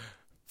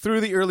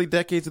 Through the early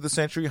decades of the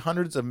century,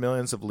 hundreds of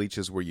millions of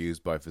leeches were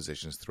used by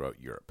physicians throughout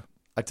Europe.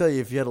 I tell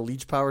you, if you had a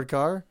leech-powered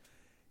car,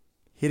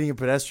 hitting a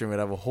pedestrian would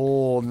have a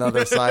whole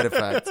nother side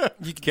effect.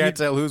 You Can't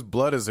tell whose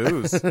blood is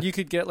whose. You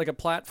could get like a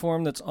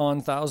platform that's on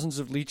thousands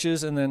of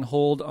leeches and then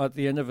hold at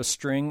the end of a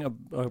string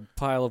a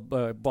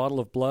bottle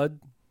of blood,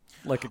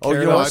 like a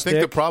carrot on a I think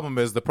the stick.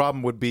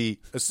 problem would be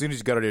as soon as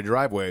you got out of your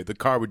driveway, the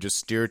car would just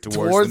steer towards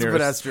Towards the the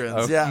nearest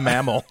pedestrians, yeah.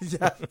 mammal.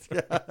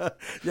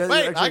 Yeah.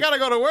 Wait, I gotta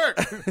go to work.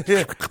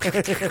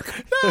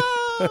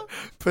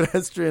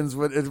 Pedestrians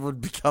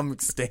would become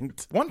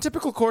extinct. One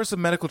typical course of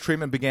medical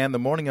treatment began the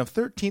morning of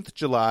 13th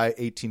July,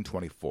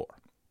 1824.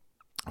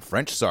 A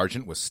French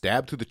sergeant was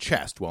stabbed through the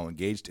chest while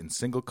engaged in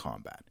single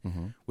combat.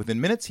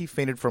 Within minutes, he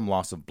fainted from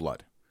loss of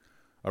blood.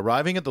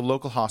 Arriving at the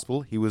local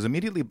hospital, he was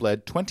immediately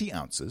bled 20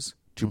 ounces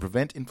to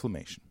prevent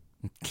inflammation.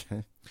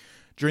 Okay.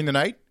 During the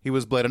night, he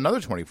was bled another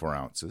 24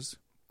 ounces.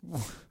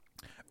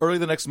 Early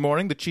the next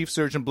morning, the chief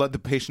surgeon bled the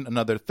patient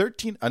another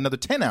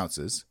 10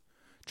 ounces.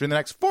 During the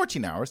next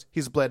 14 hours,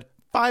 he's bled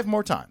 5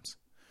 more times.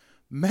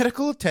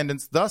 Medical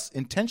attendants thus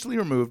intentionally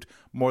removed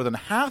more than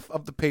half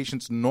of the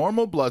patient's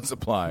normal blood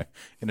supply,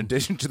 in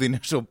addition to the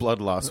initial blood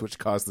loss which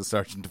caused the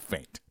sergeant to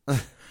faint.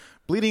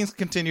 Bleedings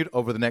continued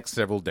over the next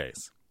several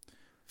days.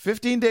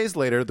 15 days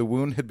later, the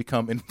wound had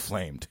become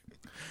inflamed.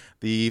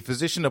 The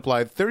physician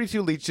applied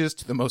 32 leeches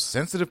to the most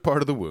sensitive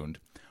part of the wound.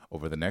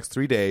 Over the next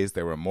 3 days,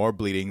 there were more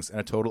bleedings and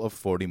a total of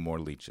 40 more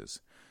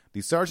leeches. The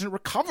sergeant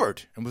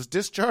recovered and was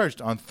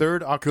discharged on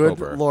 3rd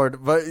October. Good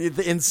Lord. But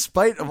in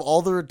spite of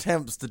all their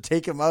attempts to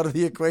take him out of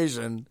the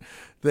equation,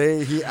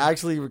 he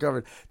actually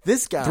recovered.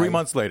 This guy... 3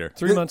 months later.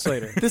 3 months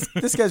later.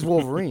 This guy's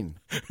Wolverine.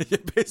 Yeah,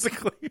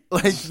 basically.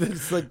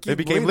 It's like They keep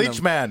became bleeding Leech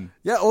him. Man.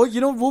 Yeah,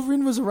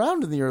 Wolverine was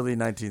around in the early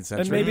 19th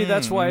century. And maybe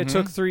that's why it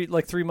took 3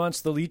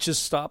 months. The leeches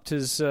stopped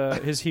his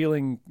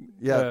healing.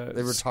 Yeah,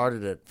 they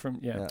retarded it.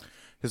 Yeah.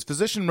 His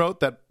physician wrote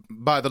that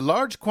by the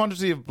large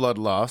quantity of blood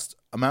lost,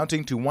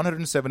 amounting to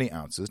 170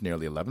 ounces,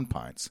 nearly 11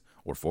 pints,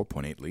 or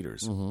 4.8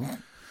 liters,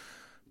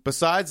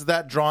 besides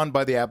that drawn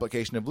by the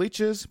application of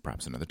leeches,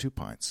 perhaps another 2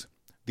 pints,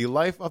 the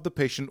life of the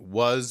patient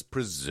was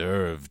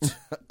preserved.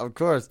 Of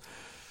course.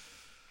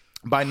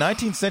 By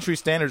 19th century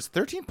standards,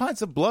 13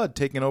 pints of blood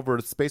taken over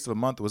the space of a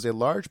month was a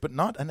large but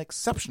not an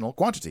exceptional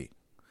quantity.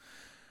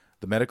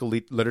 The medical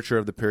literature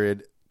of the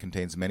period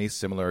contains many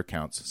similar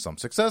accounts, some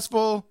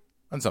successful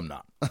and some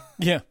not.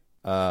 Yeah.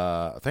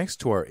 Thanks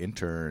to our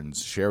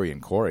interns, Sherry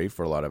and Corey,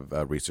 for a lot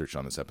of research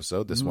on this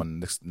episode. This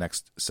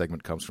next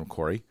segment comes from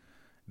Corey.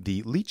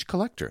 The leech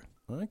collector,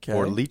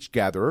 or leech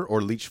gatherer,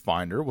 or leech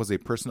finder, was a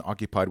person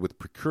occupied with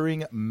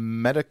procuring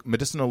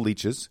medicinal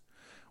leeches,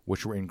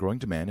 which were in growing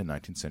demand in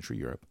 19th century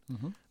Europe.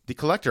 The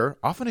collector,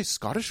 often a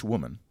Scottish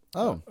woman,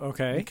 Oh,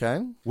 Okay.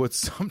 would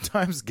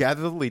sometimes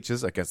gather the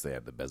leeches. I guess they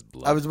had the best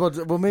blood. I was about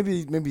to, well,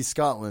 maybe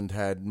Scotland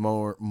had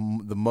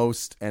the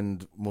most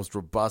and most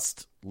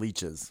robust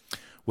leeches.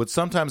 Would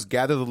sometimes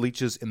gather the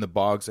leeches in the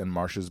bogs and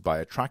marshes by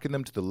attracting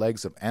them to the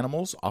legs of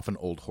animals, often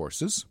old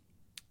horses.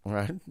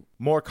 Right.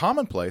 More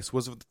commonplace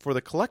was for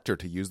the collector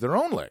to use their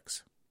own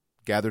legs,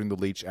 gathering the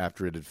leech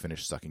after it had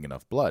finished sucking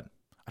enough blood.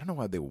 I don't know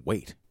why they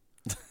wait.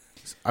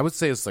 I would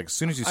say it's like as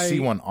soon as you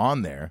see one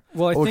on there.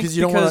 Well, I think Because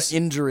you don't want to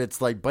injure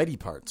its like bitey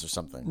parts or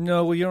something.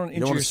 No, well, you don't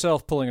injure wanna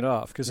yourself pulling it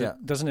off because Yeah.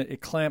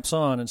 it clamps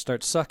on and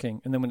starts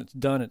sucking, and then when it's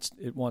done, it's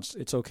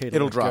okay to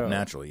It'll let drop go.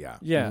 naturally, yeah.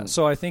 Yeah,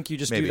 so I think you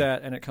just Maybe. do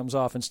that and it comes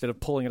off instead of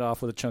pulling it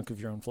off with a chunk of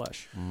your own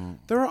flesh.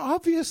 There are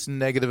obvious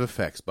negative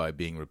effects by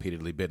being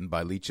repeatedly bitten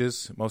by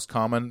leeches. Most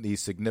common, the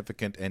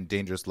significant and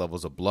dangerous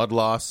levels of blood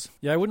loss.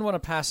 Yeah, I wouldn't want to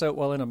pass out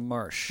while in a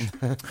marsh.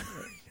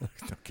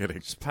 No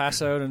kidding. Just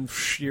pass out and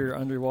you're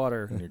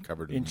underwater. And you're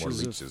covered in more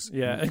leeches.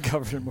 And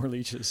covered in more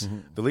leeches.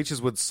 The leeches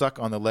would suck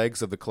on the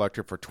legs of the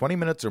collector for 20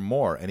 minutes or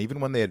more, and even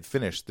when they had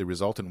finished, the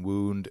resultant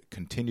wound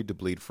continued to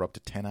bleed for up to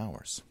 10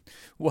 hours.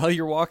 While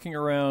you're walking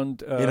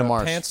around In a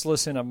marsh.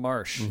 pantsless in a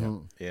marsh.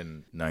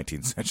 In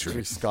 19th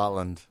century.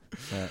 Scotland.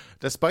 Yeah.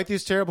 Despite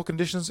these terrible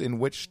conditions in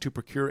which to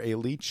procure a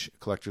leech,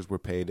 collectors were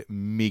paid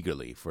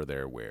meagerly for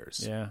their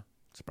wares. Yeah.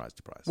 Surprise,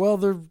 surprise. Well,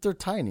 they're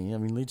tiny. I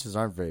mean, leeches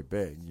aren't very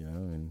big,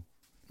 and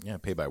Yeah,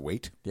 pay by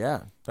weight.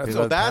 yeah. So Pay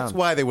by the that's pound.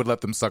 why they would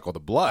let them suck all the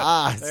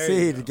blood.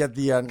 See, to get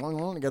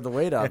the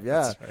weight up.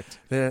 Yeah, That's right.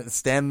 Then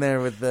stand there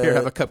with the. Here,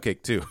 have a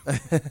cupcake too.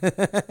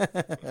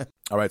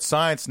 All right,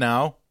 science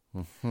now.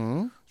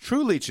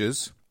 True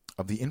leeches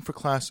of the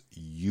infraclass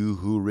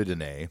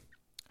Euhuridae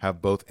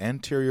have both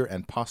anterior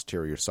and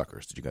posterior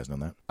suckers. Did you guys know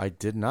that? I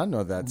did not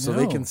know that. So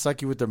they No. can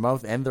suck you with their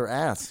mouth and their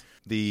ass.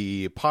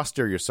 The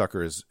posterior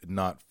sucker is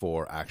not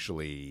for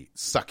actually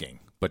sucking,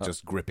 but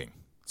just gripping.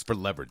 It's for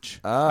leverage.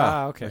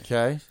 Okay.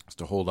 Okay. It's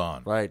to hold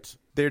on. Right.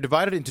 They're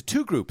divided into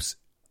two groups,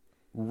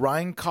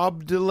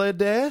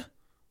 Rhynchobdilidae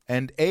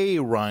and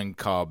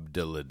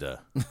Arhynchobdilidae.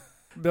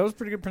 That was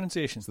pretty good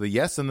pronunciation. The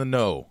yes and the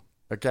no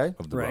Okay.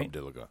 of the Right.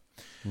 Rhynchobdilidae.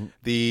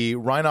 The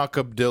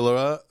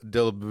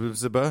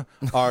Rhynchobdilidae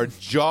are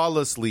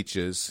jawless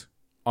leeches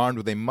armed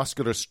with a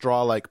muscular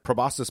straw-like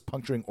proboscis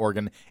puncturing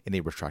organ in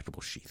a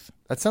retractable sheath.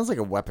 That sounds like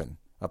a weapon.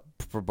 A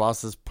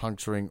proboscis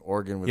puncturing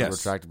organ with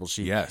Yes. a retractable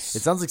sheath. Yes.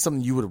 It sounds like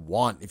something you would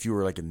want if you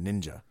were like a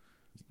ninja.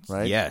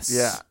 Right? Yes.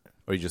 Yeah.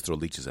 Or you just throw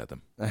leeches at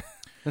them.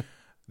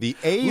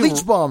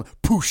 Leech bomb.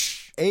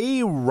 Poosh.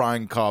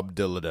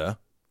 Arhynchobdilidae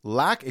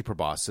lack a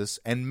proboscis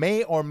and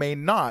may or may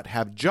not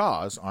have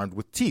jaws armed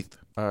with teeth.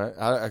 All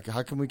right.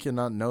 How come we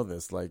cannot know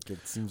this? Like,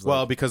 it seems Well,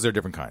 like... because they're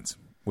different kinds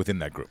within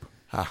that group.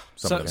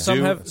 Some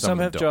do, have some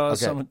have don't.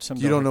 jaws. Okay. Some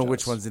you don't know have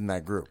which jaws. one's in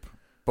that group.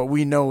 But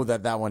we know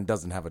that one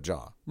doesn't have a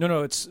jaw.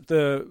 No. It's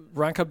the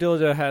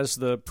Rhynchobdilidae has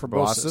the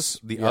proboscis.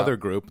 The Yeah. other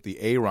group, the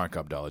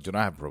Arhynchobdilidae, do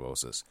not have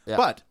proboscis. Yeah.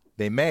 But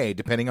they may,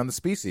 depending on the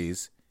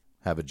species,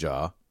 have a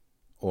jaw,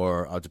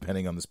 or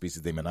depending on the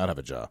species, they may not have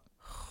a jaw.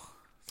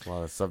 A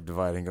lot of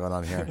subdividing going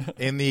on here.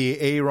 In the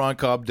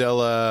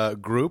Arhynchobdilidae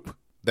group,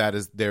 that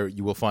is there,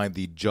 you will find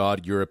the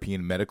jawed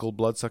European medical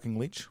blood-sucking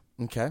leech,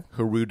 Okay.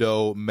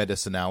 Hirudo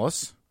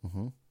medicinalis.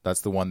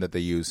 That's the one that they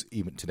use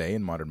even today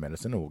in modern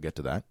medicine, and we'll get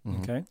to that.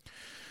 Okay.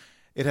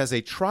 It has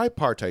a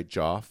tripartite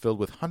jaw filled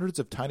with hundreds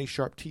of tiny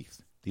sharp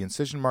teeth. The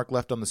incision mark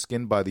left on the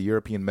skin by the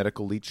European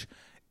medical leech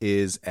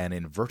is an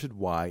inverted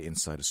Y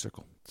inside a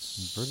circle.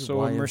 So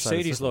Y a inside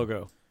Mercedes circle.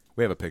 logo.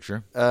 We have a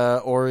picture.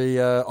 Or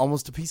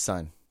almost a peace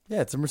sign.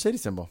 Yeah, it's a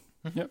Mercedes symbol.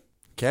 Yep.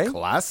 Okay.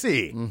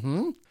 Classy.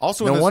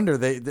 Also, No in this,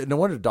 wonder no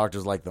wonder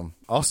doctors like them.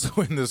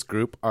 also in this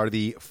group are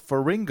the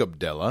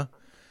Pharyngobdilla,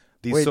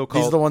 these Wait,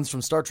 so-called. these are the ones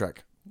from Star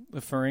Trek.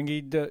 The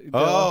Ferengi.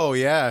 Oh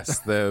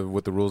yes,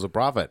 with the rules of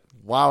profit.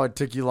 Wow, it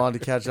took you long to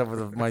catch up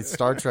with my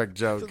Star Trek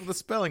joke. The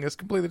spelling is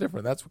completely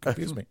different. That's what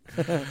confused me.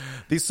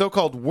 These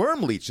so-called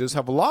worm leeches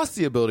have lost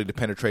the ability to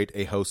penetrate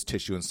a host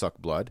tissue and suck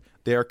blood.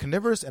 They are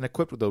carnivorous and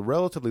equipped with a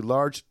relatively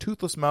large,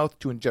 toothless mouth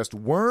to ingest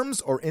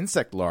worms or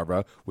insect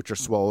larvae, which are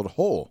swallowed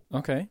whole.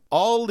 Okay.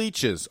 All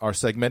leeches are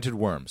segmented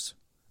worms,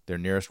 their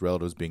nearest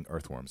relatives being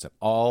earthworms, and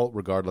all,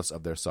 regardless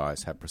of their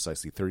size, have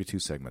precisely 32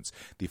 segments.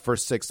 The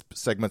first 6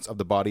 segments of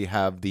the body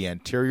have the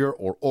anterior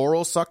or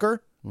oral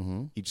sucker.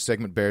 Each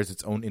segment bears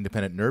its own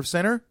independent nerve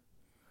center.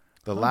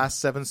 The last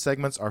 7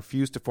 segments are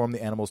fused to form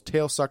the animal's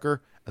tail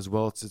sucker, as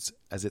well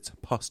as its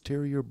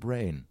posterior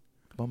brain,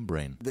 bum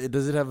brain.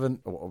 Does it have a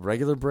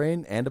regular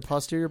brain and a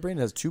posterior brain?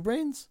 It has 2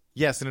 brains?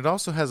 Yes, and it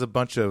also has a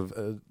bunch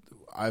of...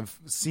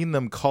 I've seen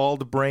them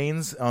called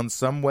brains on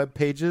some web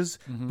pages,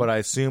 but I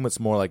assume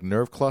it's more like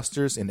nerve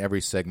clusters in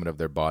every segment of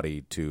their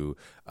body to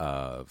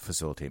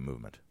facilitate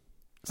movement.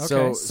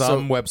 Okay.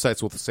 Some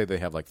websites will say they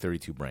have like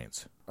 32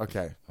 brains.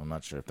 Okay. I'm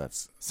not sure if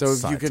that's So you can-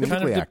 Kind of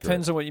scientifically accurate.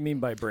 depends on what you mean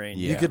by brain.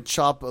 Yeah. You could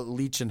chop a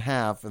leech in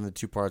half and the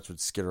 2 parts would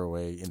skitter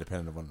away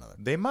independent of one another.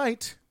 They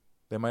might.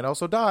 They might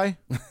also die.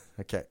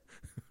 Okay.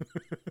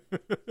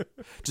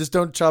 Just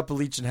don't chop a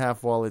leech in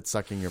half while it's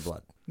sucking your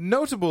blood.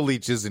 Notable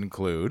leeches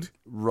include...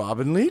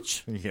 Robin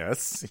Leech?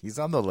 Yes, he's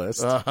on the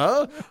list.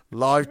 Uh-huh.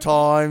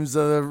 Lifetimes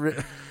of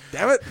the...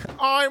 Damn it.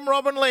 I'm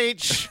Robin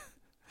Leach.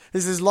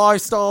 This is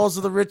Lifestyles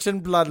of the Rich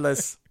and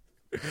Bloodless.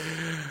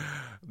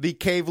 The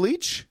cave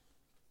leech,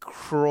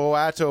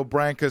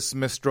 Croatobranchus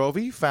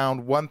mistrovi,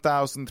 found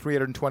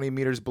 1,320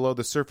 meters below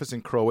the surface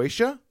in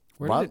Croatia.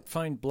 Where What? did it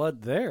find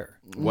blood there?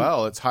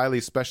 Well, it's highly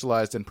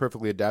specialized and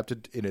perfectly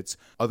adapted in its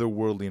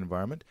otherworldly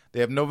environment. They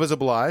have no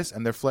visible eyes,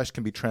 and their flesh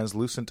can be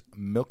translucent,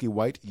 milky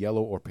white,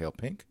 yellow, or pale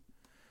pink.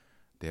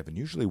 They have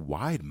unusually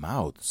wide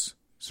mouths,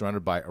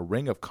 surrounded by a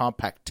ring of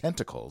compact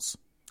tentacles,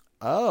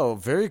 Oh,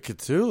 very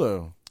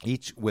Cthulhu.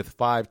 each with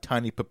 5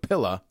 tiny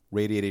papilla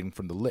radiating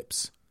from the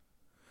lips.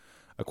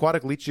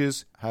 Aquatic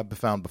leeches have been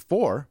found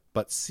before,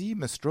 but C.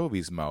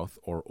 mistrovi's mouth,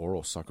 or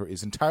oral sucker,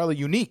 is entirely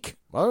unique.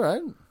 All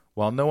right.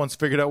 While no one's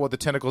figured out what the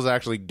tentacles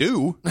actually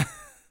do,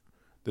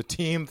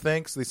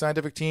 the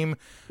scientific team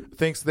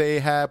thinks they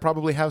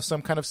probably have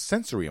some kind of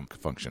sensorium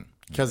function.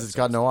 Because it's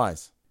got no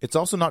eyes. It's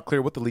also not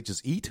clear what the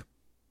leeches eat,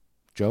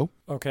 Joe.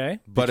 Okay.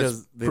 But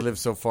Because they live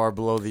so far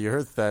below the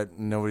earth that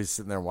nobody's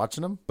sitting there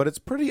watching them. it's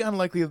pretty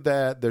unlikely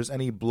that there's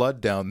any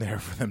blood down there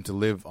for them to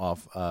live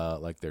off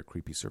like their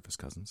creepy surface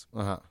cousins.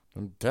 Uh-huh.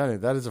 I'm telling you,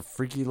 that is a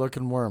freaky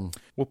looking worm.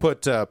 We'll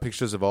put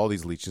pictures of all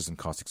these leeches in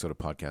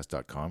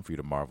causticsodapodcast.com for you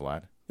to marvel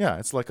at. Yeah,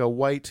 it's like a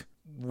white,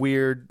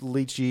 weird,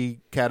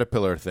 leechy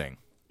caterpillar thing.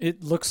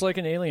 It looks like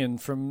an alien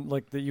from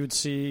like that you would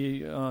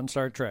see on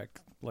Star Trek,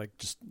 like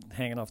just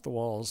hanging off the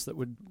walls that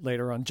would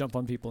later on jump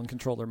on people and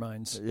control their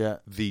minds. Yeah.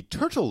 The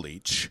turtle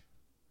leech,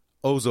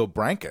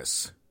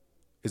 Ozobranchus,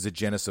 is a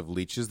genus of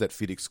leeches that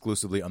feed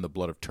exclusively on the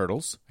blood of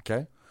turtles.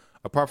 Okay.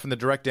 Apart from the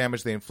direct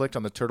damage they inflict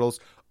on the turtles,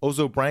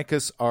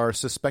 Ozobranchus are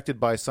suspected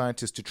by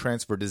scientists to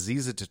transfer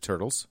diseases to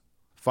turtles.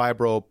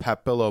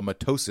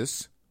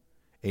 Fibropapillomatosis,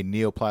 a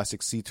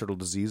neoplastic sea turtle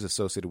disease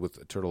associated with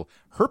a turtle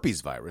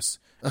herpes virus,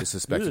 is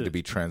suspected to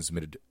be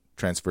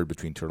transferred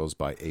between turtles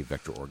by a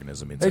vector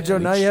organism. Hey, Joe,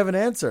 now you have an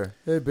answer.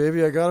 Hey,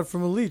 baby, I got it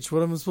from a leech.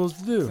 What am I supposed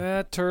to do?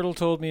 That turtle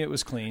told me it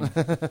was clean.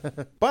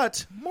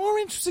 But more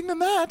interesting than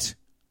that,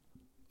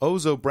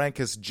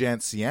 Ozobranchus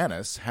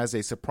jansianus has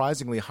a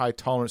surprisingly high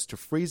tolerance to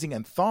freezing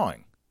and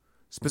thawing.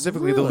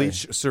 Specifically, the Really?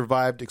 leech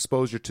survived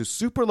exposure to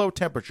super low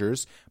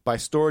temperatures by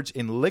storage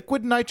in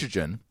liquid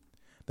nitrogen,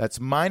 that's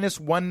minus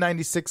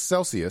 196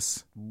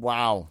 Celsius,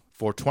 Wow.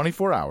 for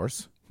 24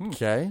 hours,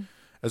 Okay.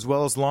 as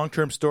well as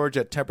long-term storage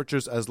at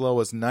temperatures as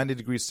low as 90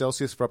 degrees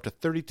Celsius for up to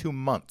 32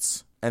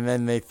 months. And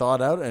then they thaw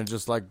it out and it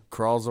just like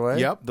crawls away?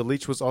 Yep, the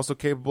leech was also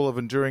capable of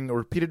enduring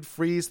repeated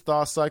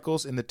freeze-thaw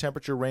cycles in the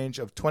temperature range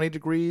of 20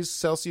 degrees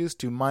Celsius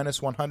to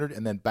minus 100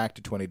 and then back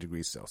to 20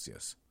 degrees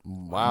Celsius.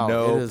 Wow.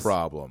 No it is-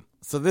 problem.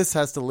 So this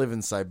has to live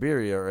in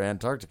Siberia or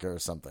Antarctica or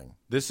something.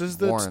 This is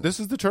Warrant.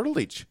 the turtle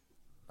leech.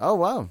 Oh,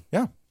 wow.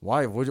 Yeah.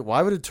 Why would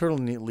a turtle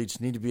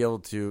leech need to be able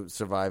to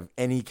survive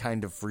any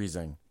kind of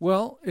freezing?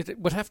 Well, it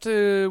would have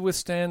to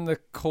withstand the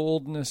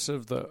coldness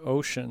of the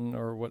ocean,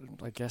 or what?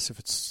 I guess if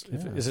it's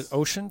is it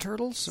ocean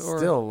turtles or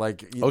Still,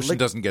 like... Ocean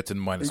doesn't get to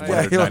minus Yeah,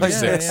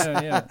 196.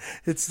 yeah.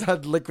 It's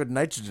not liquid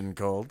nitrogen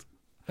cold.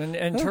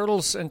 And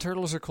turtles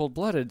are cold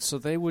blooded, so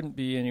they wouldn't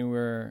be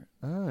anywhere.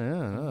 Oh,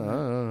 yeah.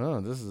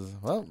 No. This is...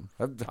 Well,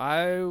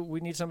 We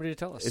need somebody to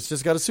tell us. it's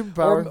just got a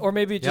superpower. or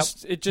maybe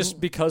it just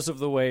because of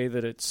the way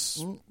that it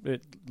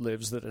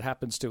lives that it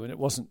happens to, and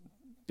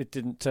it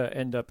didn't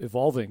end up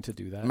evolving to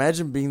do that.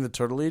 Imagine being the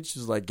turtle leech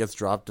who's like gets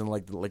dropped in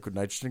like the liquid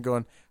nitrogen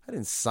going, I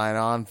didn't sign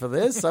on for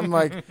this. I'm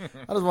like,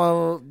 I just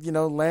want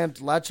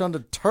to, latch onto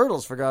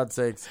turtles for God's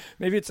sakes.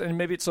 Maybe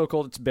it's so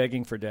cold it's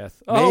begging for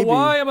death. Oh, Maybe.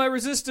 why am I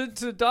resistant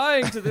to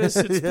dying to this?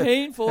 It's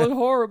painful and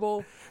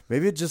horrible.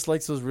 Maybe it just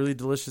likes those really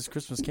delicious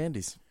Christmas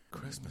candies.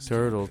 Christmas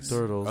Turtles.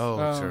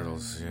 Oh,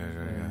 turtles.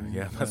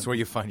 Yeah. That's where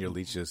you find your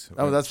leeches.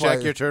 Oh, that's Check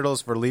why- your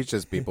turtles for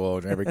leeches, people,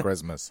 every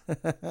Christmas.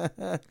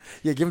 Yeah,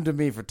 give them to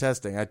me for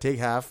testing. I take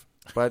half,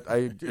 but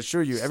I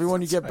assure you,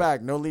 everyone you get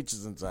back, no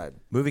leeches inside.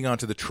 Moving on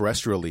to the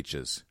terrestrial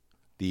leeches,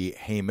 the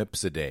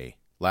Hemipsidae,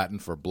 Latin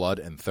for blood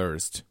and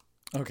thirst.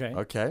 Okay.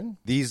 Okay.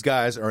 These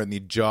guys are in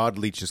the jawed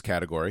leeches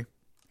category.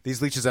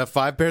 These leeches have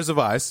 5 pairs of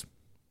eyes.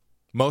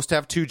 Most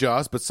have 2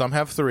 jaws, but some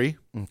have 3.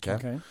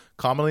 Okay.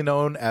 Commonly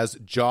known as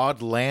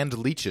jawed land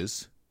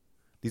leeches,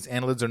 these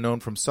annelids are known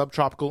from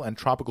subtropical and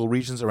tropical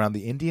regions around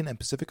the Indian and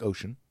Pacific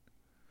Ocean.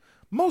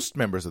 Most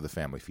members of the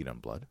family feed on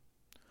blood.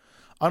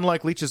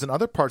 Unlike leeches in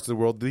other parts of the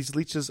world, these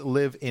leeches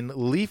live in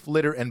leaf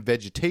litter and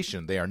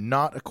vegetation. They are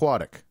not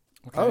aquatic.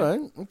 All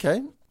right.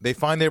 Okay. They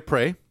find their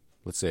prey,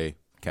 let's say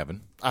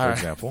Kevin, for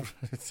example,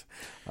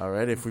 All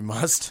right, if we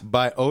must.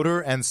 by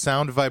odor and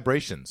sound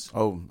vibrations.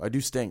 Oh, I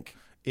do stink.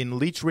 In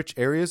leech-rich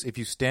areas, if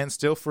you stand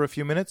still for a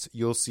few minutes,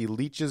 you'll see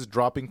leeches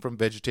dropping from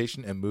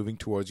vegetation and moving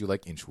towards you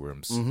like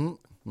inchworms.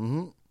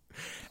 And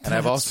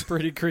I've also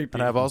Pretty creepy.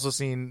 and I've also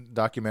seen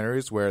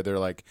documentaries where they're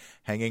like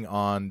hanging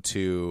on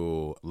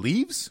to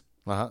leaves,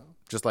 Uh-huh.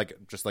 just like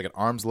at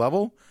arm's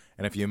level.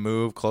 And if you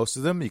move close to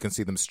them, you can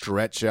see them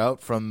stretch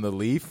out from the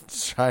leaf,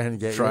 Trying to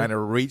get trying to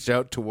reach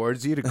out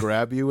towards you to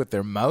grab you with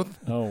their mouth,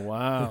 Oh,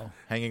 wow.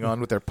 hanging on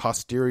with their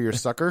posterior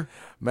sucker.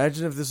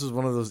 Imagine if this was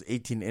one of those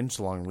 18-inch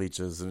long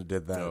leeches and it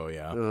did that. Oh,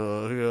 yeah.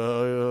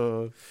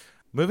 Yeah.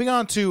 Moving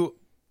on to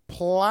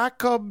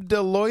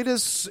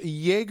Placobdeloides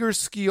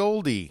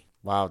jaegerskioldi.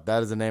 Wow,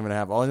 that is a name and a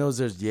half. All I know is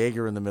there's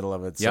Jaeger in the middle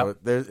of it. So Yep.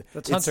 That's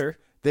it's- Hunter.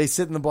 They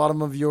sit in the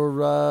bottom of your,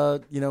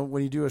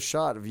 when you do a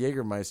shot of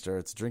Jägermeister,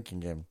 it's a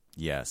drinking game.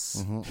 Yes,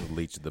 the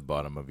leech at the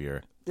bottom of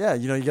your... Yeah,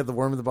 you get the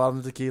worm at the bottom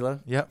of tequila.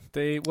 Yep.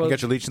 You You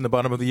got your leech in the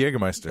bottom of the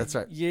Jägermeister. That's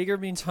right. Jaeger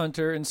means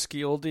hunter, and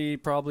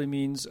Skioldi probably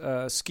means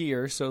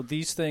skier. So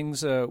these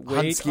things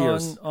wait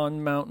skiers.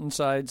 on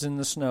mountainsides in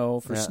the snow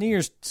for Yeah.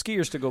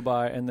 skiers to go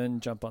by and then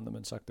jump on them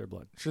and suck their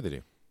blood. Sure they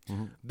do.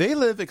 They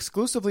live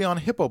exclusively on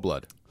hippo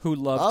blood. Who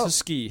love to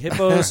ski.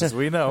 Hippos, As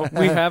we know.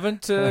 we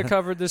haven't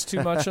covered this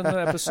too much on the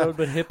episode,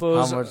 but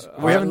hippos How much?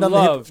 we We haven't done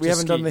love we to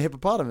haven't done ski. the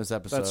hippopotamus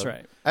episode. That's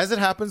right. As it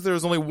happens, there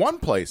is only one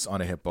place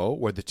on a hippo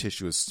where the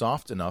tissue is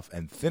soft enough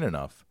and thin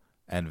enough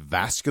and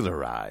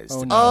vascularized.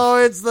 Oh, no. Oh,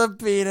 it's the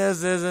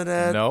penis, isn't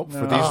it? Nope.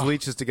 For these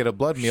leeches to get a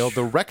blood meal,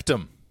 the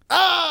rectum.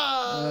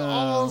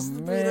 Almost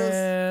the penis.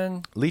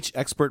 Man. Leech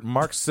expert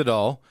Mark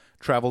Siddall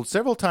traveled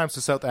several times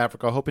to South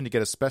Africa hoping to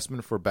get a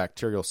specimen for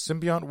bacterial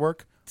symbiont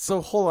work. So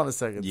hold on a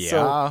second. Yeah.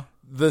 So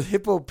the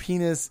hippo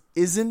penis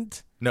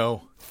isn't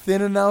No.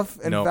 thin enough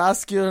and No.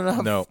 vascular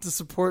enough No. to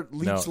support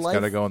leech No, it's life. got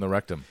to go in the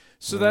rectum.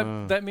 So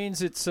that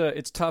means it's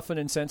tough and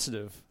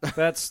insensitive.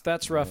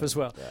 That's rough as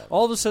well.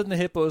 All of a sudden, the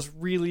hippo is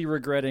really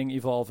regretting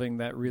evolving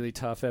that really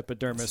tough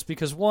epidermis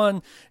because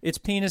 1, its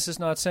penis is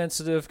not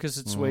sensitive because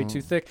it's way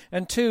too thick,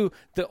 and 2,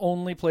 the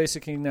only place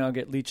it can now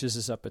get leeches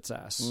is up its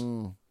ass.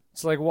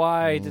 It's like,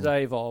 why did I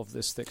evolve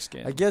this thick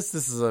skin? I guess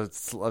this is a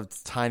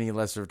tiny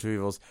lesser of two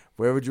evils.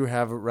 Where would you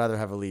rather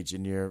have a leech,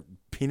 in your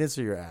penis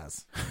or your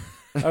ass?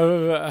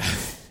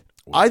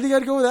 I think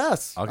I'd go with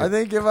ass. I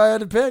think if I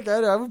had to pick,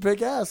 I would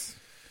pick ass.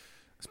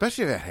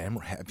 Especially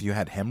if you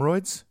had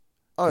hemorrhoids.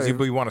 Oh,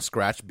 you want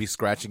to be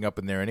scratching up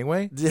in there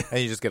anyway, Yeah. and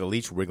you just get a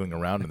leech wriggling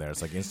around in there.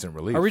 It's like instant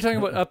relief. Are we talking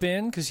about up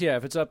in? Because,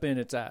 if it's up in,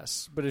 it's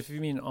ass. But if you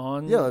mean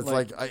on... Yeah, it's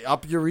like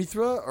up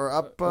urethra or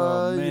up,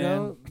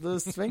 the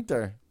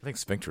sphincter. I think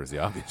sphincter is the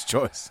obvious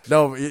choice.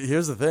 No,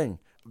 here's the thing.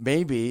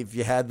 Maybe if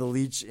you had the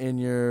leech in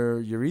your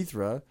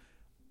urethra,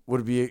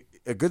 would it be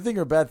a good thing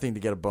or a bad thing to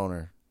get a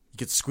boner? You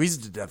could squeeze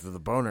it to death with a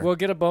boner. Well,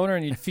 get a boner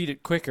and you'd feed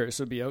it quicker,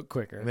 so it'd be out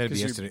quicker. And then it'd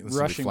be 'cause you're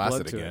instantly rushing flaccid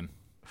blood to again. it.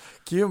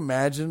 Can you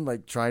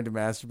imagine trying to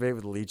masturbate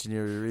with a leech in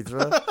your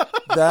urethra?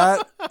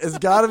 That has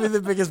got to be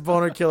the biggest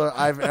boner killer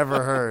I've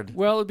ever heard.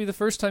 Well, it'd be the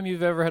first time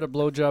you've ever had a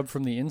blowjob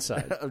from the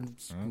inside.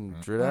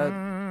 True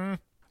that.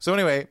 So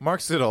anyway,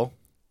 Mark Siddle,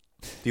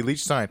 the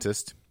leech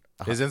scientist,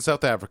 is in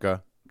South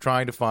Africa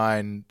trying to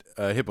find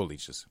hippo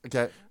leeches.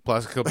 Okay.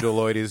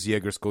 Plasticobduloides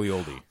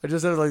yeagerscolioldi. I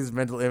just have this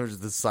mental image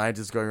of the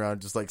scientists going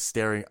around just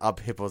staring up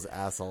hippos'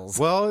 assholes.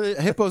 Well,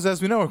 hippos,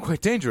 as we know, are quite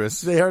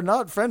dangerous. They are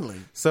not friendly.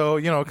 So,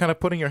 kind of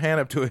putting your hand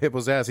up to a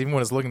hippo's ass, even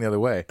when it's looking the other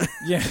way,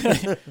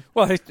 Yeah.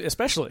 Well,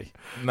 especially.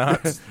 not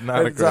a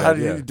good So how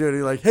do idea. you do it?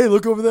 You're like, hey,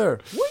 look over there.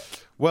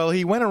 Well,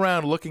 he went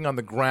around looking on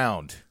the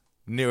ground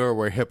near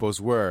where hippos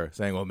were,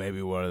 saying, well,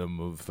 maybe one of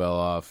them fell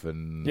off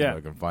and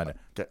I can find it.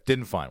 Okay.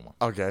 Didn't find one.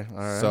 Okay, all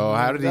right. So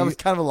how did that was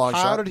kind of a long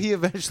shot. How did he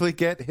eventually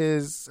get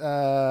his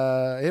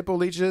hippo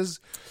leeches?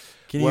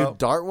 Can you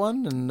dart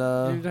one? And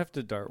You'd have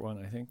to dart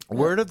one, I think.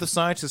 Word of the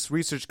scientists'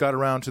 research got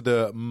around to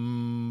the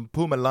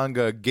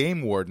Mpumalanga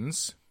game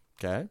wardens,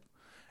 okay.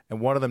 and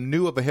one of them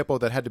knew of a hippo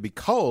that had to be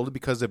culled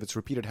because of its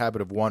repeated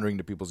habit of wandering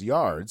to people's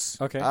yards.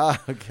 Okay.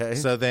 Okay.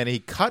 So then he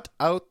cut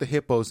out the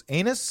hippo's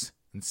anus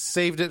and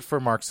saved it for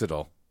Mark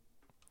Siddle.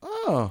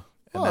 Oh,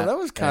 And that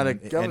was kind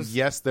of. And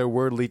yes, there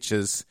were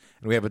leeches,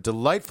 and we have a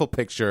delightful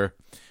picture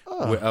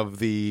of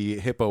the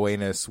hippo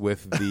anus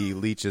with the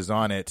leeches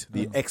on it,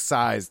 the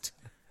excised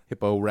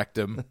hippo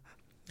rectum,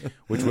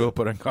 which we'll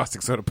put on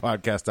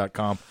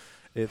causticsodapodcast.com.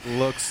 It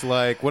looks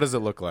like. What does it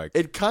look like?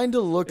 It kind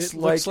of looks It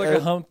looks like a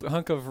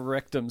hunk of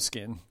rectum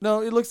skin.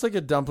 No, it looks like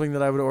a dumpling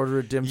that I would order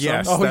at dim sum.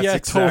 Yes, Oh, that's yeah, it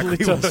exactly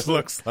totally what does. it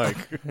looks like.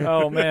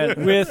 Oh,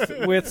 man.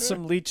 With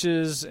some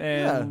leeches,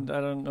 and I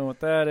don't know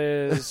what that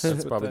is.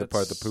 That's but probably the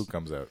part the poo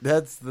comes out.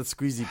 That's the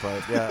squeezy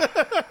part. Yeah.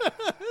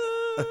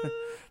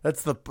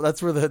 That's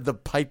where the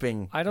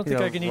piping. I don't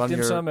think I can eat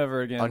dim sum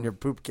ever again. On your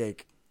poop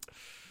cake.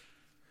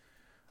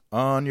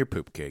 On your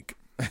poop cake.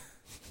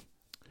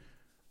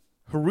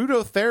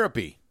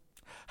 Hirudotherapy.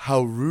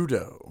 How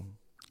rudo.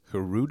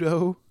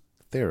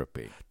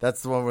 Hirudotherapy.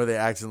 That's the one where they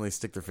accidentally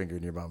stick their finger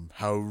in your bum.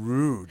 How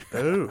rude.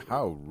 Oh,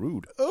 How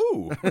rude.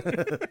 Oh.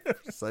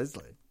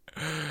 precisely.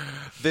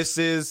 This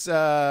is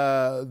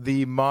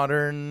the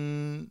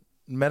modern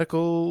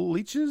medical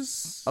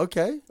leeches.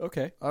 Okay.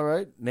 Okay. All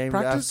right. Named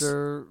Practice?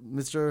 after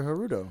Mr.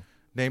 Harudo.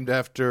 Named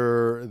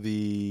after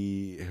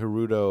the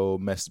Hirudo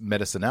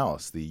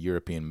medicinalis, the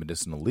European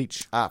medicinal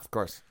leech. Ah, of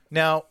course.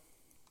 Now,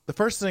 the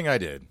first thing I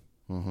did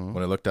when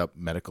I looked up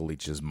medical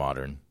leeches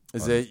modern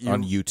Is on, it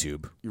on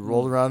YouTube. You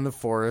rolled around in the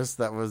forest.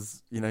 That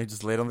was, he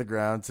just laid on the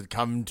ground, said,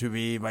 "Come to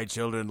me, my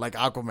children," like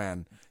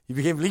Aquaman. He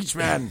became Leech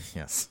Man.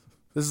 Yes.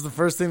 This is the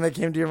first thing that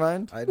came to your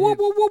mind? I did.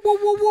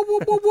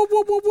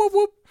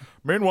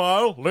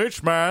 Meanwhile,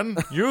 Leech Man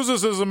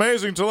uses his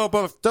amazing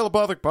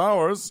telepathic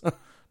powers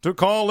to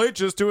call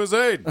leeches to his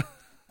aid.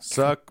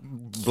 Suck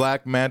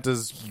Black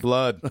Manta's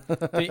blood.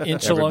 They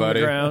inch along the Everybody.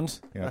 ground.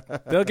 Yeah.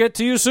 They'll get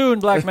to you soon,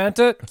 Black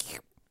Manta.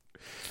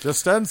 Just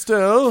stand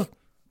still,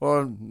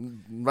 or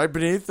right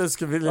beneath this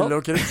conveniently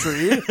located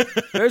tree.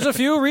 There's a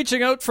few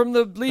reaching out from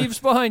the leaves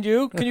behind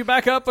you. Can you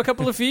back up a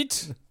couple of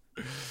feet?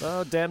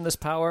 Oh, damn this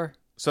power.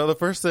 So the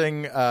first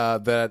thing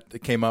that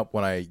came up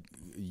when I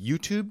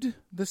YouTubed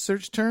this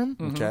search term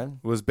Okay.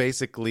 was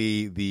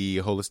basically the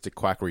holistic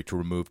quackery to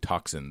remove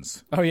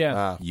toxins Oh,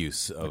 yeah.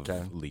 use of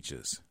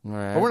leeches. All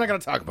right. But we're not going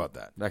to talk about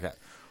that. Okay.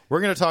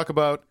 We're going to talk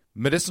about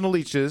medicinal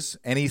leeches,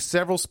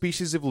 several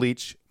species of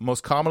leech,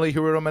 most commonly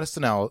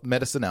Hirudo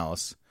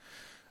medicinalis,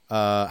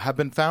 have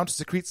been found to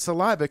secrete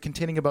saliva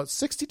containing about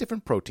 60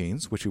 different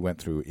proteins, which we went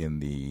through in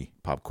the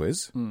pop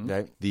quiz.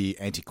 Okay. The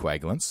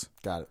anticoagulants,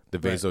 Got it. the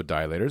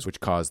vasodilators, which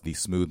cause the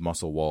smooth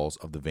muscle walls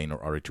of the vein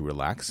or artery to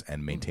relax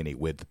and maintain a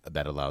width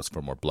that allows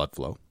for more blood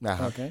flow.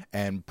 Uh-huh. Okay.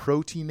 And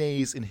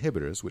proteinase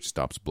inhibitors, which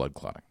stops blood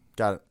clotting.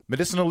 Got it.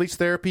 Medicinal leech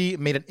therapy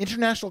made an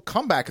international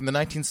comeback in the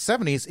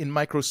 1970s in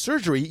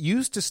microsurgery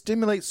used to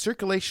stimulate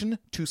circulation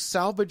to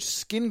salvage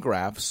skin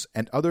grafts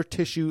and other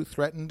tissue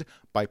threatened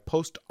by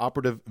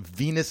post-operative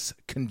venous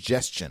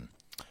congestion.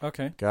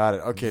 Okay. Got it.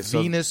 Okay.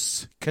 So,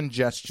 Venous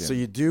congestion. so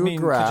you I do a mean,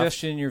 graft.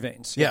 congestion in your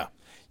veins. yeah,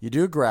 You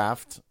do a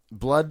graft.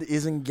 Blood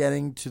isn't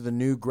getting to the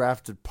new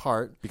grafted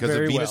part because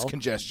Very of venous well.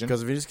 congestion.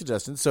 because of venous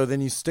congestion. So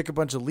then you stick a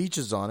bunch of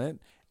leeches on it,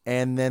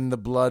 and then the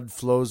blood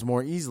flows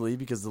more easily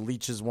because the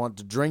leeches want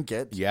to drink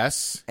it.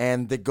 Yes.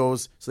 And it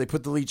goes, so they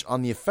put the leech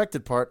on the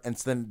affected part, and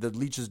so then the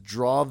leeches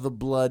draw the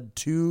blood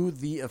to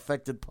the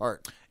affected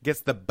part.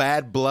 Gets the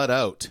bad blood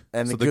out,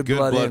 And so the the good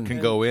blood in.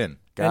 can go in.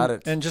 Got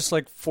it. And just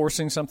like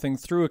forcing something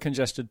through a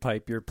congested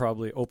pipe, you're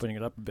probably opening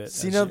it up a bit.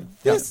 See, now,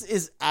 this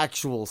is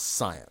actual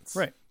science.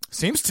 Right.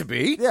 Seems to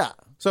be. Yeah.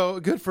 So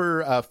good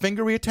for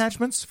finger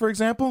reattachments, for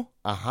example.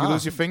 Uh-huh. You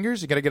lose your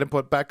fingers, you got to get them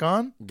put back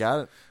on.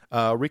 Got it.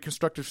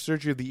 Reconstructive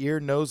surgery of the ear,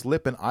 nose,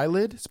 lip, and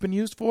eyelid has been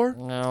used for.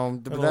 No,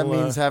 but that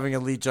Little, means having a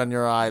leech on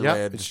your Yeah,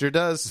 eyelid. it sure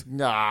does.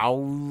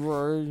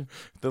 No.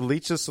 The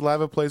leech's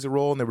saliva plays a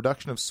role in the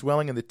reduction of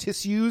swelling in the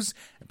tissues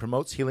and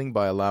promotes healing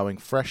by allowing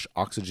fresh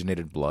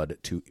oxygenated blood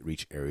to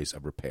reach areas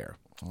of repair.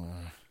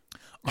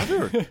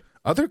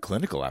 Other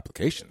clinical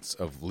applications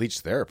of leech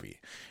therapy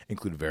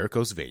include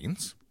varicose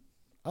veins,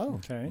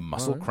 Okay.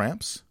 muscle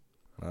cramps.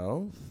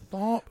 Oh.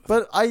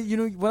 But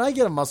when I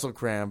get a muscle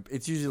cramp,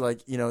 it's usually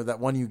like, that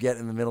one you get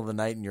in the middle of the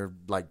night in your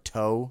like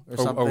toe or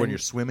something. Or when you're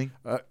swimming.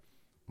 What?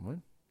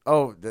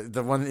 Oh,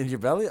 the one in your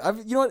belly?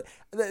 You know what?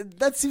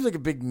 That seems like a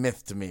big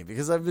myth to me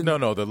because I've been...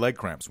 No, the leg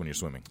cramps when you're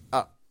swimming.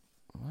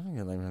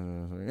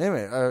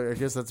 Anyway, I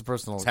guess that's a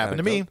personal... It's happened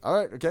to me. All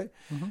right, okay.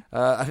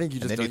 I think you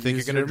just then don't you think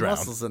use you're gonna your drown.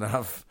 muscles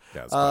enough.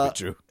 Yeah, that's probably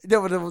true.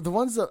 No, but the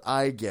ones that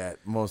I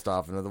get most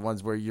often are the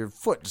ones where your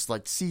foot just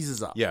like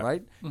seizes up, Yeah.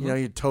 right?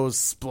 Your toes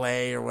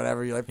splay or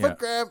whatever. You're like, Yeah. foot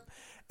cramp.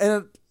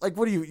 And like,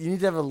 what do you need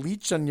to have a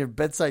leech on your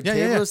bedside Yeah,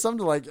 table yeah, yeah. or something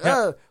to like,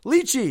 Yeah.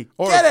 leechy,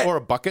 Or get it. or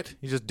a bucket.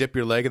 You just dip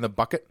your leg in the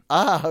bucket.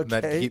 Okay. And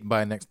that keep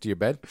by next to your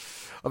bed.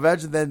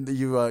 Imagine then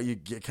you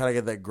kind of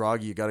get that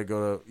groggy. You got to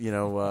go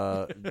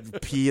to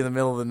pee in the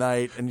middle of the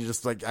night, and you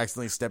just like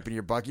accidentally step in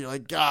your bucket. You're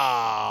like,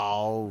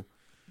 oh,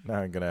 Now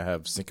I'm gonna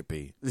have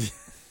syncope. and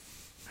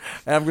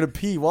I'm gonna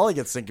pee while I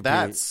get syncope.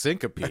 That's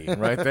syncope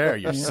right there.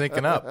 You're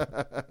syncing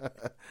up.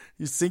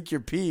 You sync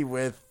your pee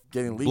with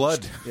getting leached.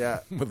 Blood. Yeah.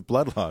 With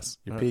blood loss.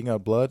 You're peeing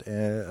out blood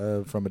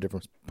from a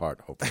different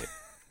part, hopefully.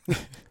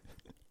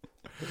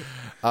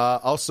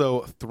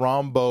 Also,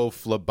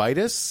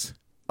 thrombophlebitis.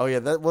 Oh yeah.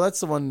 That's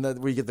the one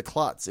where you get the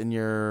clots in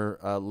your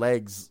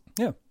legs.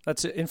 Yeah.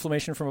 That's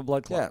inflammation from a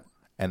blood clot. Yeah.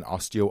 And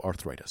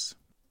osteoarthritis.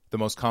 The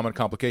most common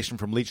complication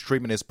from leech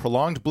treatment is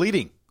prolonged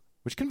bleeding,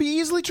 which can be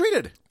easily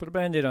treated. Put a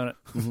Band-Aid on it.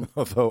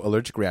 Although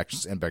allergic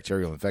reactions and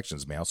bacterial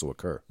infections may also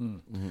occur.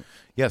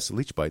 Yes,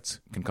 leech bites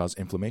can cause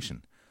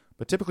inflammation.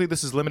 But typically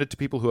this is limited to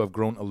people who have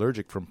grown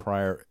allergic from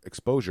prior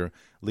exposure.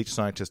 Leech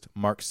scientist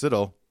Mark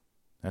Siddle,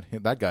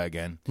 that guy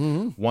again,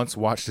 once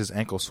watched his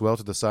ankle swell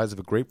to the size of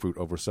a grapefruit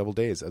over several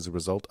days as a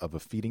result of a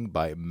feeding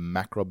by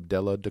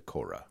Macrobdella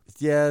decora.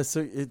 Yeah.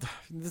 So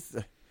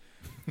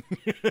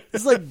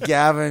it's like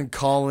Gavin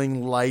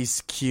calling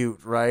lice cute,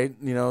 right?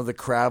 The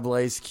crab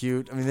lice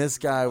cute. I mean, this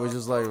guy was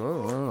just like,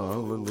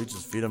 let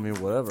leeches feed on me,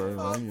 whatever.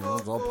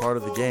 It's all part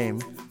of the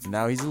game.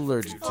 Now he's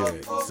allergic to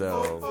it.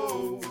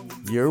 So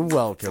you're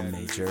welcome,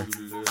 nature.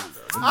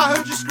 I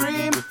heard you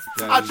scream.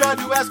 I tried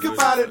to ask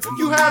about it.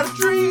 You had a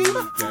dream.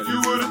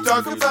 You wouldn't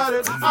talk about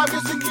it. I'm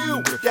guessing you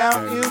were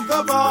down in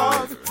the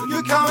bog.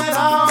 You're coming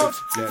out.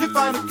 You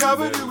find it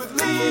covered you with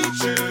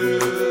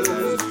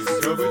leeches.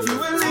 Covered you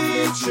with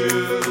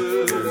leeches.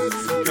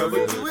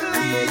 Covered you with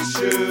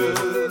leeches.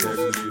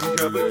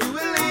 Covered you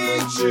with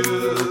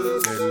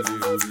leeches.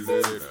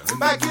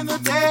 Back in the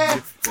day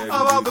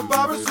of all the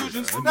barber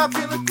surgeons, not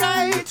feeling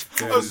great.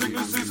 A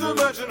sickness is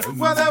emerging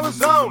where there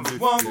was only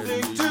one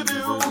thing to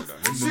do.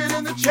 Sit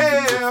in the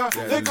chair,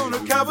 they're gonna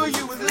cover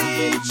you with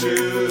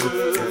leeches.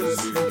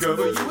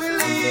 Cover you with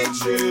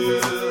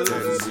leeches.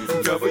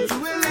 Cover you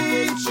with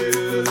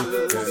leeches.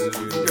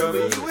 Cover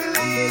you with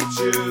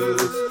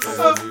leeches.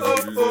 Oh, oh,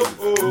 oh,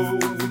 oh.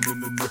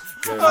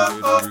 Oh,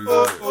 oh,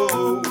 oh,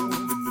 oh.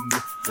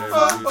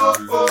 Oh, oh,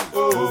 oh,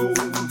 oh.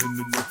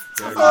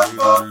 Oh,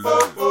 oh,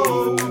 oh,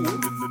 oh.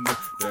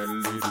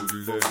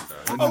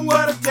 Oh,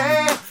 what a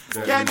day.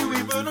 Can you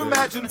even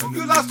imagine?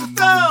 You lost a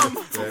thumb.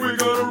 We're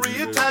gonna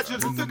reattach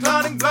it. The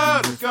clotting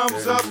blood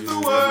comes up the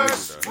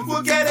worst.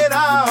 We'll get it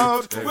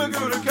out. We're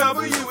gonna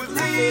cover you with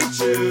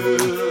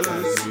leeches.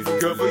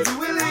 Cover you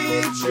with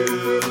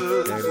leeches.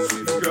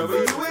 Cover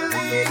you with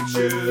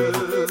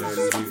leeches.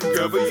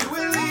 Cover you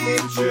with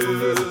leeches.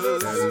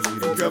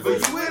 Cover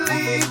you with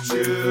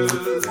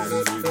leeches.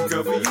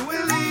 Cover you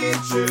with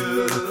leeches.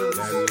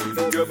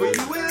 Cover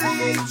you with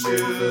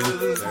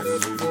leeches.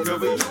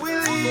 Cover you with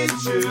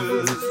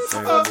leeches.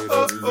 Oh,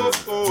 oh, oh,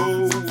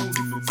 oh.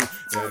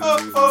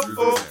 Oh, oh,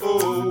 oh,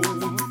 oh.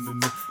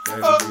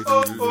 Oh,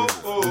 oh, oh,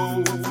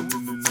 oh.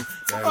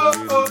 Oh,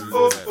 oh,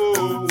 oh,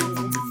 oh.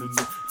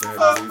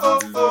 Oh, oh,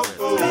 oh,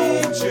 oh.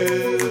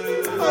 Leeches.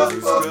 Oh,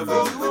 oh,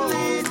 oh,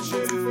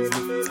 leeches.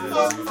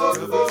 Oh, oh,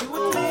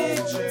 oh,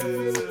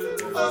 leeches.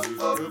 Oh,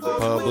 oh, oh.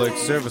 Public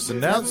service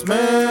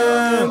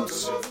announcement.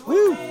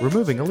 Woo!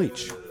 Removing a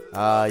leech.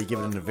 You give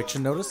it an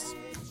eviction notice.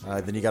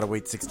 Then you got to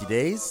wait 60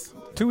 days.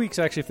 2 weeks,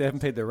 actually, if they haven't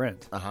paid their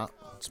rent. Uh-huh.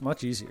 It's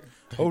much easier.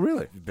 Oh,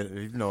 really?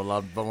 You know a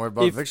lot more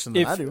about eviction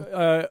than I do.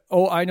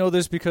 I know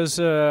this because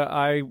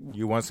I...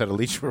 You once had a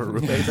leech for a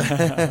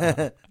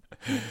roommate?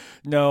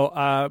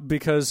 No,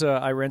 because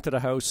I rented a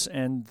house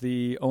and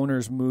the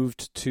owners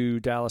moved to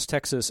Dallas,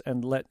 Texas,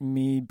 and let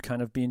me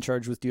kind of be in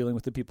charge with dealing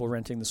with the people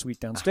renting the suite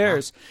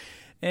downstairs.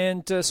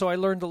 And so I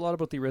learned a lot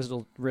about the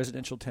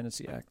Residential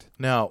Tenancy Act.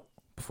 Now,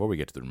 before we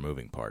get to the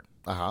removing part,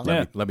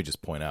 Yeah. let me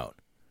just point out,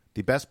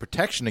 the best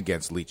protection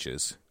against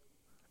leeches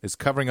is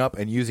covering up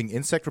and using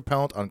insect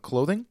repellent on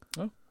clothing,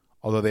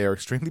 although they are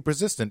extremely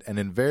persistent, and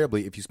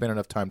invariably, if you spend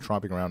enough time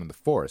tromping around in the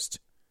forest,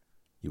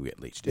 you get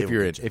leeched. If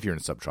you're in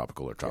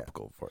subtropical or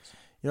tropical forest.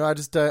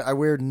 I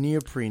wear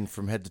neoprene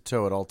from head to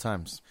toe at all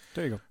times.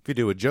 There you go. If you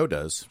do what Joe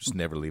does, just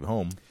never leave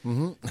home,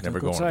 never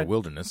go into the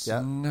wilderness.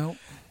 Yeah. No.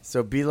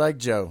 So be like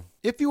Joe.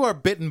 If you are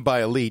bitten by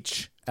a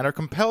leech and are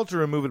compelled to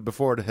remove it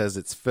before it has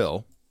its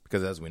fill,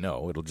 because as we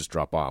know, it'll just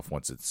drop off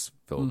once it's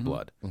filled with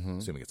blood,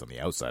 assuming it's on the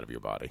outside of your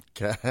body.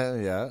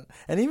 Yeah.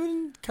 And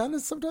even kind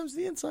of sometimes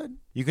the inside.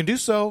 You can do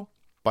so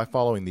by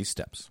following these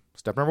steps.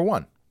 Step number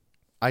 1.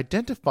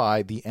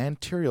 Identify the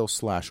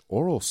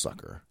anterior/oral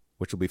sucker,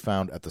 which will be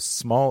found at the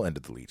small end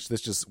of the leech.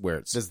 This is where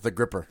it's... This is the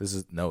gripper. This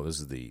is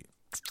the...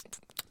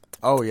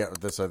 Oh, yeah.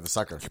 The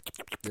sucker.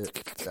 Yeah.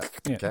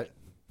 Yeah. Okay.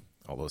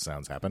 All those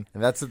sounds happen.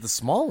 And that's at the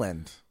small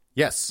end.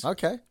 Yes.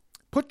 Okay.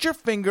 Put your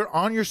finger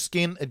on your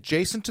skin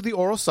adjacent to the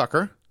oral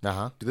sucker.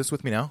 Uh-huh. Do this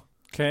with me now.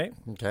 Okay.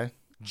 Okay.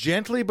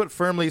 Gently but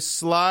firmly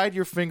slide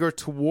your finger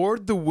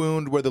toward the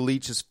wound where the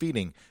leech is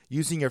feeding.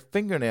 Using your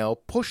fingernail,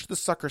 push the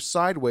sucker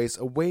sideways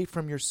away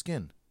from your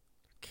skin.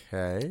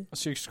 Okay.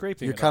 So you're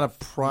scraping You're it kind off. of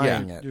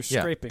prying it. You're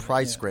scraping it,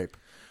 Pry yeah. scrape.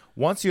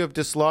 Once you have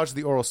dislodged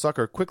the oral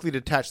sucker, quickly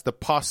detach the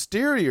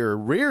posterior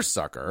rear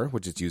sucker,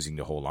 which it's using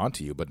to hold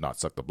onto you but not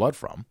suck the blood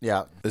from.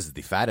 Yeah. This is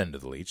the fat end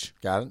of the leech.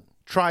 Got it.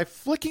 Try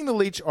flicking the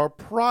leech or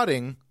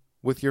prodding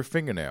with your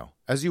fingernail.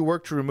 As you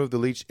work to remove the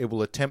leech, it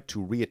will attempt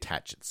to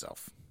reattach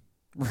itself.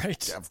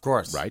 Right. Yeah, of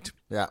course. Right?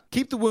 Yeah.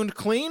 Keep the wound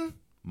clean.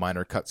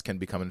 Minor cuts can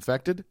become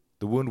infected.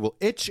 The wound will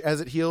itch as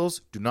it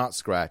heals. Do not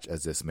scratch,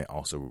 as this may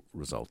also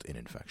result in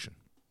infection.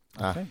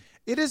 Okay.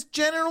 It is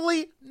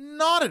generally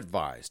not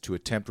advised to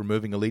attempt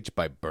removing a leech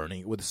by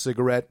burning it with a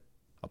cigarette,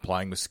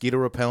 applying mosquito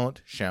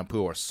repellent,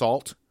 shampoo, or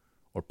salt,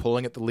 or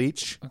pulling at the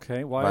leach.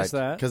 Okay. Why is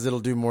that? Because it'll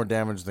do more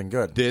damage than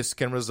good. This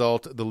can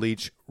result in the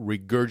leech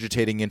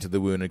regurgitating into the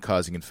wound and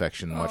causing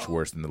infection much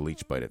worse than the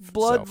leech bite itself.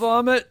 Blood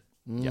vomit.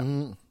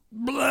 Yeah.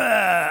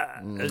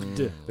 Blood.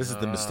 This is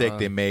the mistake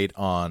they made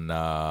on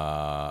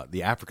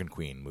the African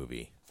Queen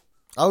movie.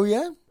 Oh,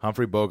 yeah?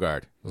 Humphrey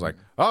Bogart was like,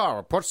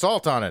 "Oh, put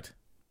salt on it.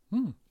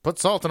 Put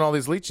salt on all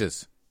these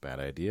leeches." Bad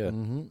idea.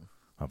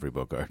 Humphrey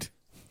Bogart.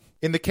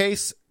 In the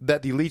case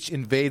that the leech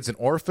invades an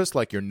orifice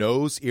like your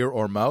nose, ear,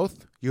 or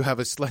mouth, you have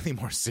a slightly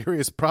more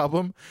serious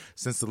problem,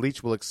 since the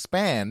leech will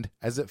expand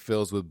as it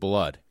fills with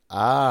blood.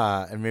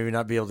 And maybe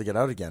not be able to get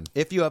out again.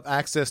 If you have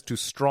access to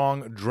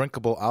strong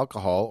drinkable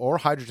alcohol or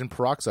hydrogen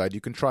peroxide, you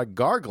can try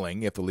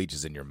gargling if the leech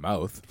is in your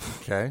mouth.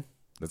 Okay.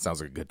 That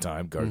sounds like a good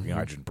time, gargling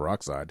hydrogen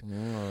peroxide.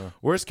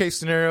 Worst case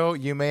scenario,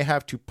 you may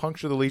have to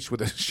puncture the leech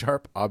with a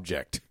sharp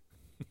object.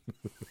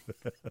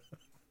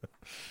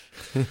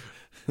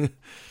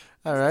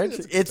 All right.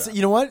 It's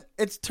you know what?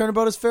 It's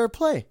turnabout is fair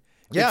play.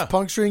 Yeah. It's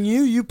puncturing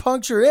you, you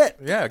puncture it.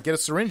 Yeah, get a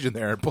syringe in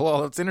there and pull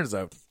all its innards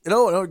out.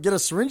 No, get a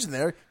syringe in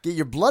there, get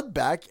your blood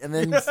back, and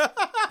then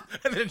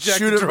And then inject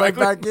shoot it right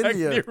directly back into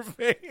you. your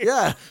face.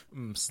 Yeah.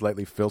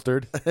 Slightly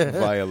filtered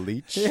via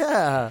leech.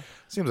 Yeah.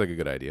 Seems like a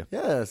good idea.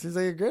 Yeah, seems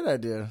like a great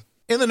idea.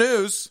 In the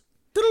news,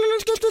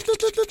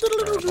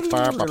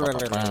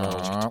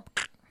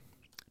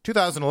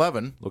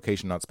 2011,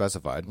 location not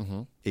specified,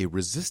 a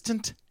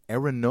resistant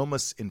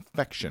Erinomus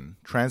infection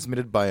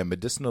transmitted by a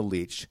medicinal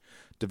leech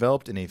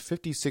developed in a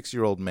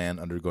 56-year-old man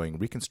undergoing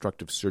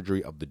reconstructive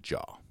surgery of the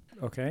jaw.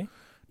 Okay.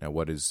 Now,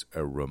 what is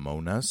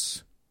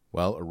Eromonas?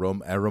 Well,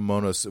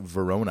 Eromonas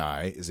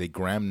veroni is a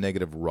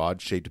gram-negative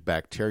rod-shaped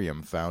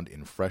bacterium found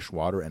in fresh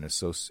water and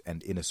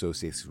in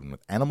association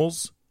with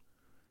animals.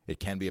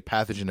 It can be a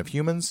pathogen of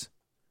humans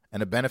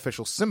and a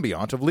beneficial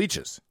symbiont of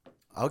leeches.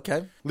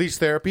 Okay. Leech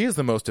therapy is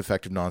the most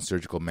effective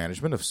non-surgical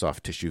management of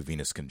soft tissue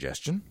venous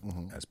congestion,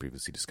 as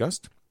previously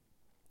discussed.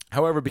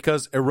 However,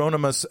 because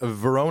Erinomus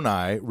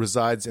veroni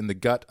resides in the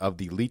gut of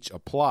the leech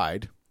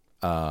applied,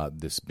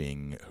 this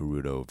being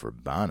Hirudo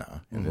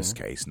verbana, in this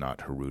case, not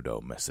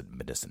Hirudo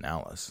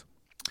medicinalis,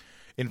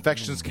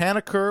 infections can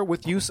occur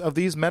with use of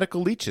these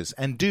medical leeches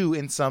and do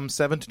in some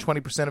 7 to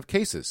 20% of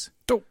cases.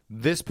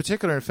 This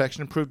particular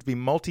infection proved to be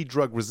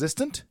multi-drug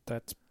resistant.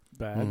 That's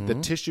bad. The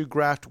tissue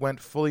graft went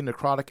fully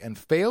necrotic and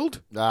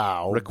failed,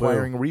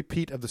 requiring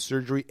repeat of the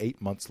surgery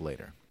 8 months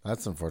later.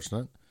 That's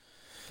unfortunate.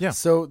 Yeah.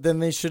 So then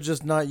they should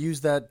just not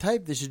use that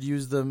type. They should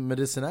use the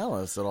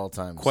medicinalis at all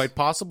times. Quite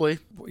possibly.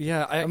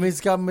 Yeah. I mean,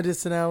 it's got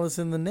medicinalis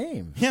in the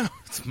name. Yeah,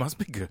 it must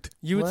be good.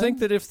 You would What? think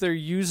that if they're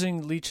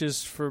using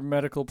leeches for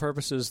medical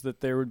purposes,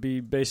 that there would be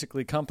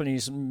basically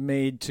companies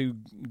made to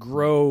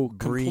grow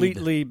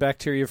completely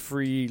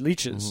bacteria-free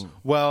leeches.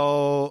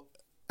 Well,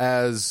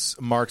 as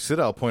Mark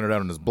Siddall pointed out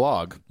in his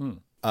blog,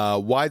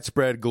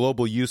 widespread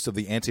global use of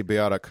the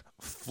antibiotic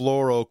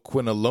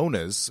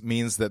fluoroquinolones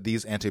means that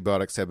these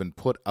antibiotics have been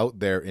put out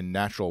there in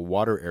natural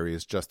water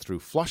areas just through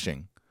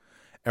flushing.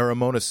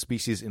 Aeromonas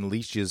species in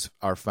leeches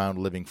are found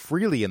living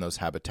freely in those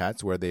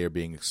habitats where they are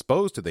being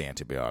exposed to the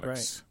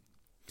antibiotics. Right.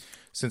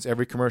 Since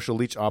every commercial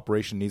leech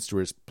operation needs to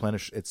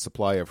replenish its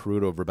supply of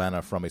Haruto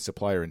verbena from a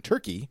supplier in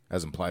Turkey,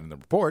 as implied in the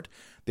report,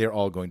 they are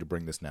all going to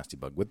bring this nasty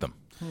bug with them.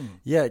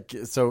 Yeah,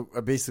 so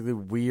basically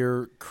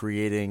we're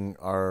creating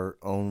our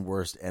own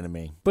worst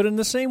enemy. But in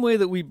the same way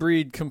that we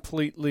breed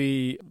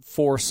completely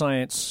for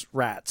science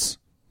rats,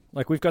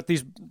 like we've got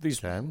these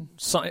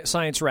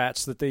science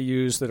rats that they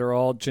use that are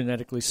all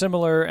genetically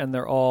similar, and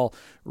they're all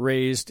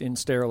raised in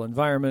sterile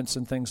environments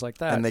and things like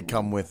that. And they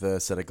come with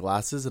a set of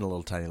glasses and a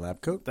little tiny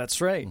lab coat.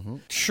 That's right.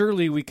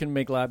 Surely we can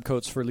make lab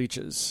coats for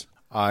leeches.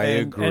 I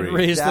agree. And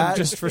raise them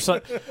just for some.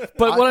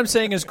 But what I'm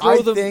saying is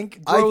grow them. I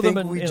think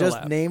in, we in just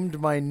a lab. named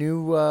my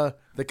new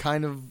the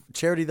kind of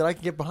charity that I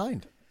can get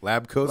behind.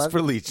 Lab coats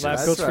for leeches. Lab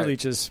That's coats for right.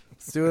 leeches.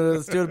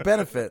 Let's do a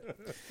benefit.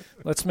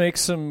 Let's make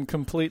some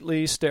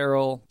completely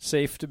sterile,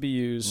 safe to be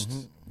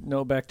used,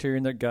 no bacteria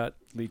in their gut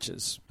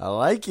leeches. I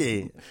like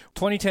it.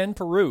 2010,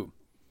 Peru.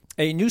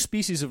 A new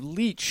species of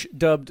leech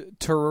dubbed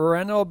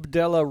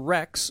Tyrannobdella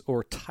rex,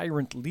 or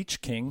tyrant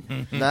leech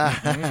king,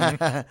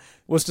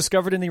 was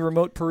discovered in the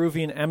remote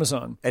Peruvian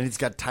Amazon. And it's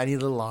got tiny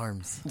little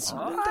arms.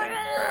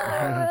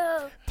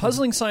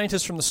 Puzzling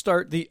scientists from the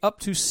start, the up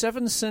to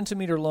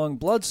 7-centimeter long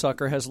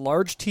bloodsucker has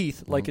large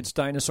teeth like its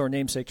dinosaur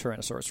namesake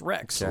Tyrannosaurus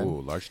rex. Ooh,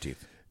 large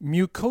teeth.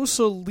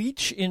 Mucosal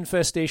leech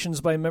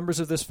infestations by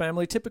members of this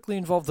family typically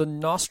involve the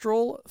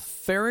nostril,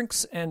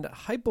 pharynx, and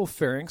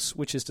hypopharynx,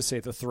 which is to say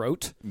the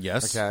throat.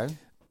 Yes. Okay.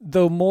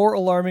 Though more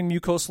alarming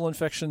mucosal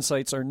infection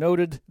sites are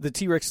noted, the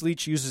T-Rex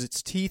leech uses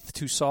its teeth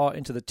to saw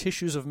into the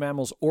tissues of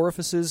mammals'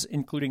 orifices,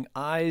 including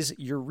eyes,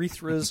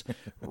 urethras,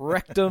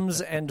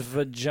 rectums, and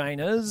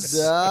vaginas.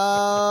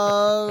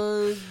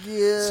 Oh,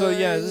 yeah. So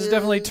yeah, this is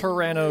definitely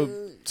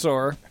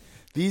Tyrannosaur.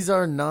 These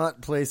are not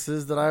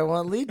places that I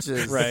want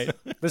leeches. Right.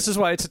 This is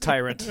why it's a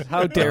tyrant.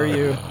 How dare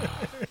you?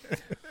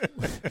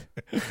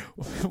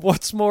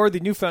 What's more, the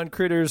newfound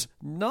critter's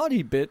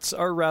naughty bits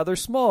are rather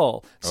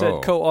small,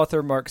 said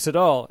co-author Mark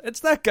Siddall.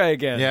 It's that guy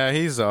again. Yeah,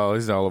 he's all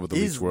over the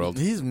leech world.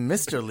 He's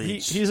Mr.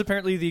 Leech. He's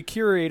apparently the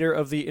curator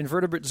of the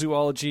invertebrate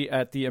zoology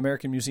at the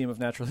American Museum of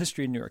Natural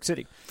History in New York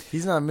City.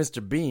 He's not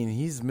Mr. Bean.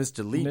 He's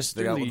Mr. Leech.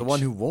 Mr. Leech. The one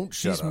who won't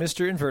shut He's up.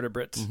 Mr.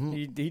 Invertebrate.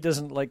 He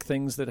doesn't like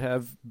things that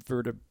have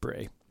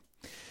vertebrae.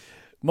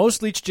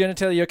 Most leech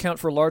genitalia account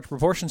for large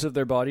proportions of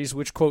their bodies,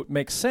 which, quote,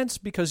 makes sense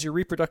because your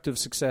reproductive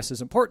success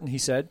is important, he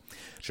said.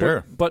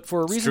 Sure. But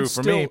for a reason true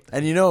for still... me.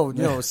 And you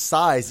know,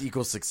 size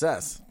equals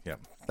success. Yeah.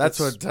 That's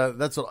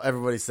what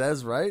everybody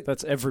says, right?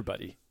 That's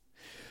everybody.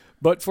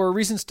 But for a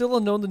reason still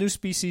unknown, the new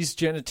species'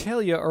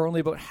 genitalia are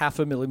only about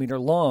 0.5 millimeter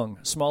long,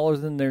 smaller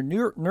than their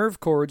nerve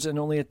cords and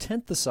only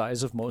 1/10 the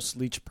size of most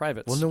leech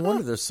privates. Well, no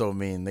wonder they're so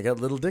mean. They got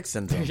little dick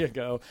syndrome. There you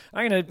go.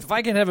 If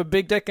I can have a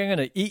big dick, I'm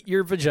gonna eat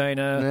your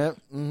vagina,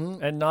 Yeah,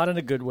 and not in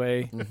a good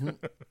way.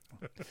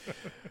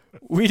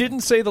 We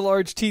didn't say the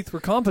large teeth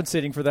were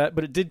compensating for that,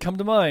 but it did come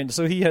to mind,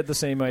 so he had the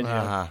same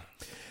idea.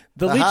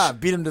 The leech,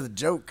 beat him to the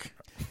joke.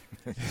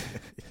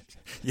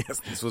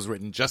 Yes, this was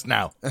written just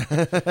now.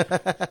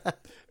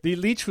 the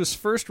leech was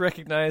first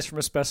recognized from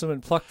a specimen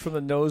plucked from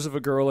the nose of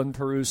a girl in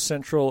Peru's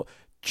central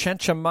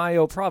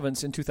Chanchamayo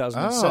province in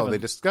 2007. Oh, they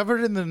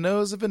discovered it in the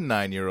nose of a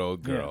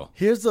 9-year-old girl.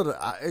 Here's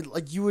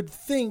like you would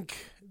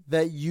think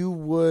that you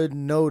would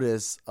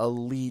notice a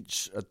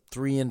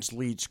 3-inch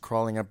leech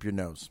crawling up your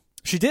nose.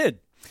 She did.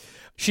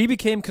 She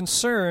became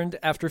concerned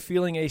after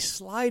feeling a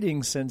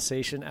sliding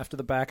sensation after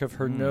the back of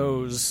her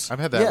nose. I've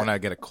had that when I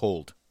get a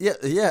cold. Yeah.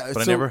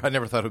 But I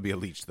never thought it would be a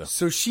leech, though.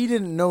 So she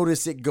didn't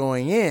notice it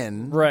going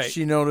in. Right.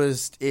 She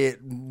noticed it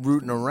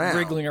rooting around.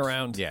 Wriggling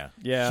around. Yeah.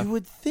 Yeah. You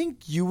would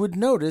think you would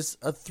notice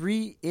a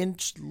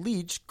 3-inch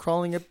leech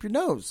crawling up your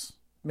nose.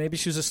 Maybe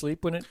she was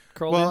asleep when it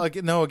crawled Well, in.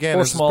 again, Or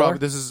this smaller.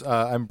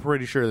 I'm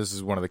pretty sure this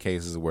is one of the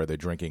cases where they're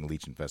drinking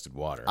leech-infested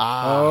water.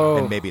 Oh.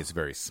 And maybe it's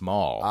very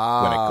small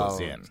when it goes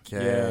in.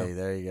 Okay, Yeah.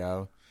 there you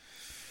go.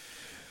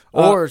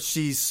 Or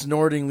she's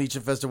snorting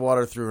leech-infested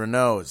water through her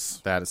nose.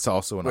 That is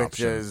also an Which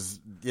option. is,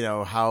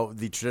 how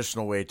the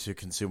traditional way to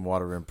consume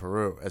water in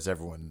Peru, as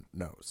everyone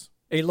knows.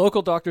 A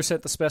local doctor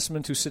sent the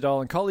specimen to Siddall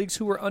and colleagues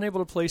who were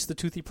unable to place the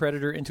toothy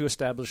predator into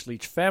established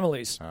leech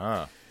families.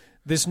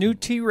 This new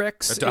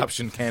T-Rex...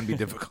 Adoption can be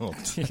difficult.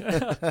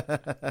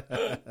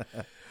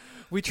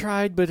 We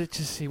tried, but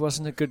he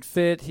wasn't a good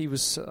fit. He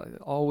was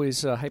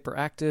always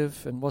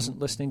hyperactive and wasn't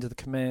listening to the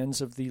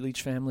commands of the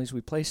leech families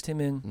we placed him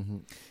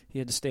in. He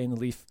had to stay in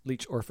the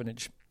leech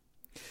orphanage.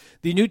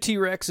 The new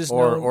T-Rex is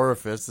known...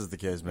 orifice, as the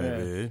case may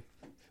be.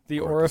 The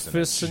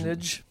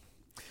orificenage.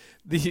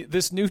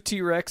 This new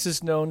T-Rex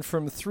is known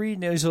from 3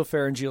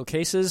 nasopharyngeal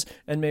cases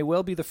and may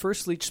well be the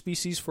first leech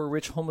species for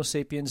which Homo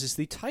sapiens is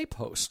the type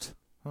host.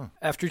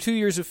 After 2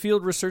 years of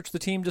field research, the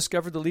team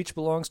discovered the leech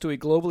belongs to a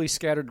globally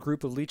scattered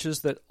group of leeches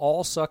that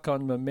all suck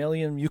on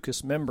mammalian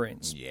mucous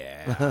membranes.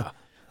 Yeah.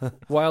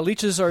 While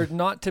leeches are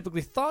not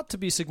typically thought to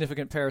be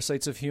significant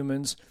parasites of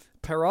humans,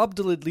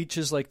 parabdolid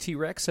leeches like T.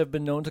 rex have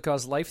been known to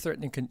cause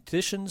life-threatening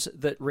conditions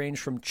that range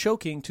from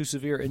choking to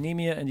severe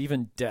anemia and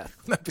even death.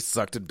 That'd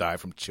suck to die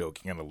from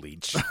choking on a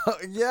leech.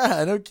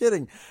 Yeah, no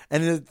kidding.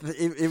 And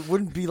it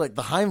wouldn't be like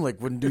the Heimlich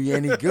wouldn't do you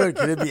any good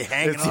because it'd be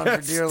hanging on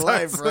for dear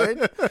life, right?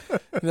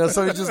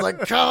 So he's just like,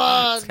 come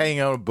on. It's hanging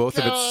out with both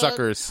of its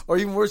suckers. Or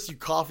even worse, you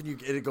cough and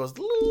it goes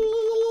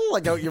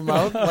like out your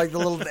mouth, like the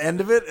little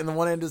end of it, and the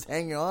one end is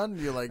hanging on.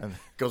 And you're like,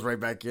 goes right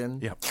back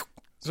in. Yep.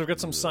 So we've got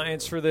some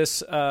science for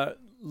this.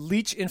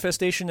 Leech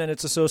infestation and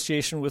its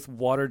association with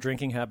water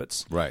drinking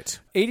habits. Right.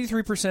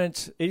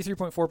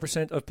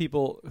 83.4% of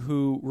people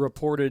who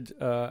reported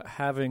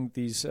having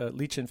these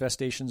leech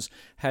infestations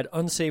had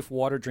unsafe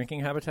water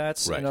drinking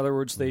habitats. Right. In other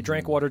words, they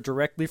drank water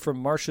directly from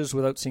marshes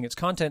without seeing its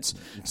contents,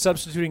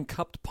 substituting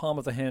cupped palm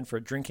of the hand for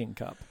a drinking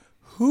cup.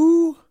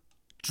 Who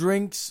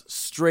drinks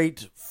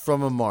straight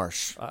from a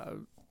marsh?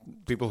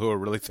 People who are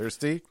really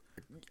thirsty.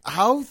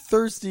 How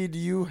thirsty do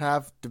you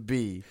have to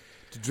be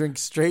to drink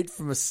straight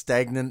from a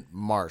stagnant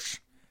marsh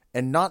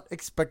and not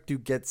expect to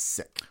get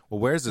sick? Well,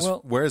 where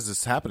is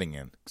this happening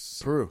in?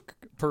 Peru.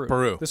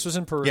 Peru. This was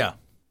in Peru. Yeah.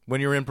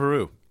 When you're in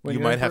Peru, When you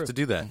you're might in have Peru. to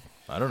do that.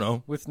 I don't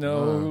know. With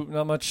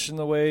not much in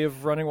the way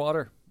of running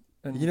water.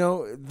 And You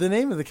know, the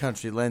name of the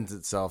country lends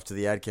itself to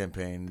the ad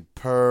campaign.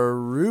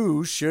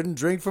 Peru shouldn't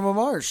drink from a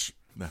marsh.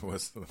 That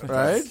was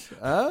Right?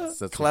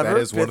 That's Clever, That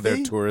is one of their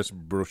pithy. tourist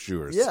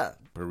brochures. Yeah.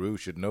 Peru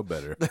should know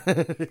better.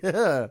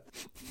 Yeah.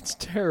 it's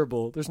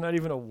terrible. There's not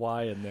even a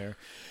Y in there.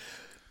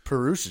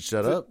 Peru should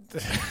shut up.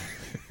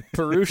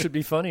 Peru should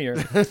be funnier.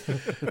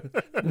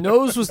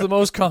 Nose was the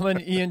most common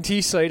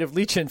ENT site of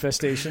leech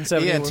infestation.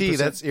 71%. ENT,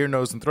 that's ear,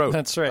 nose, and throat.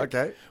 That's right.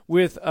 Okay.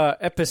 With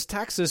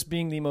epistaxis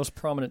being the most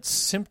prominent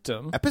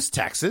symptom.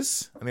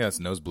 Epistaxis? I think that's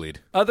nosebleed.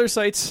 Other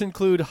sites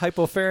include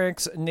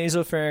hypopharynx,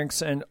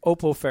 nasopharynx, and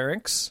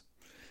opopharynx,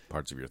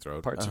 Parts of your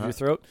throat. parts of your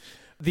throat.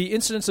 The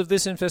incidence of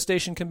this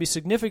infestation can be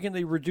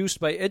significantly reduced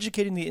by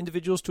educating the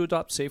individuals to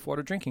adopt safe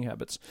water drinking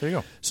habits. There you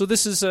go. So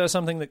this is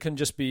something that can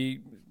just be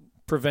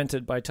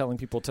prevented by telling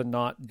people to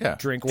not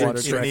drink water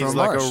Drink It directly. needs from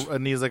like marsh.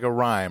 it needs like a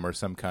rhyme or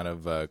some kind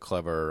of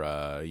clever,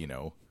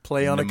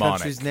 Play on mnemonic. a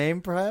country's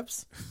name,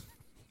 perhaps?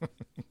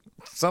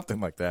 Something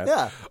like that.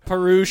 Yeah.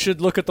 Peru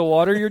should look at the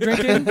water you're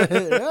drinking.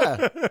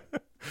 Yeah.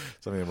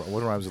 Something.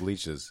 What rhymes with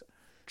leeches?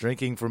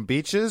 Drinking from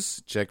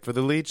beaches. Check for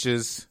the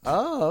leeches.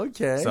 Oh,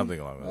 okay. Something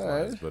along those All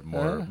right. lines, but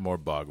more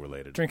bog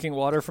related. Drinking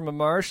water from a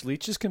marsh,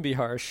 leeches can be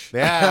harsh.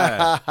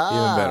 Yeah,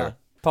 even better.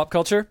 Pop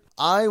culture?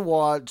 I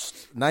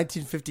watched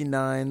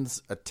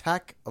 1959's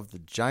Attack of the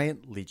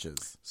Giant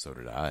Leeches. So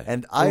did I.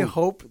 And I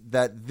hope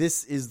that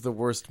this is the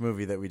worst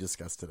movie that we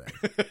discussed today.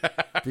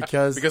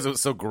 Because Because it was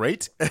so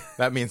great,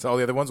 that means all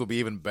the other ones will be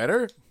even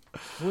better.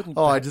 Wouldn't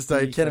I that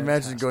can't be imagine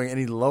fantastic? going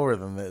any lower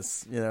than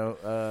this.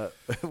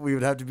 We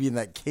would have to be in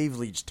that cave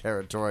leech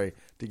territory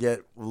to get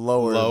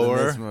lower than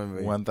this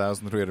movie.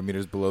 1,300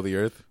 meters below the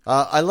earth.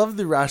 I love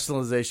the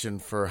rationalization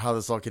for how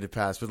this all could have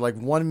passed. With like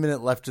 1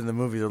 minute left in the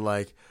movie, they're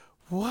like,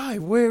 "Why?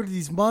 Where do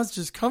these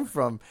monsters come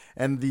from?"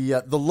 And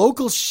the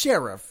local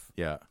sheriff,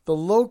 Yeah.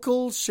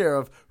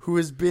 who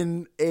has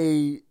been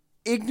a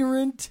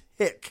ignorant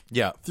hick,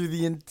 Yeah. through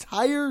the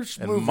entire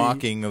And movie,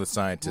 mocking the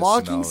scientists. and all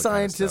mocking that kind of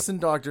scientists stuff. and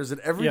doctors at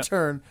every Yeah.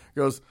 turn,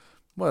 goes,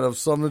 might have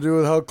something to do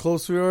with how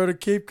close we are to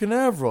Cape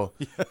Canaveral.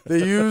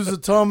 They use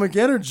atomic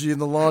energy in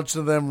the launch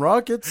of them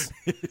rockets.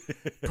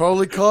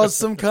 Probably caused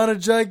some kind of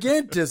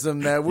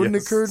gigantism that wouldn't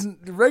Yes. occur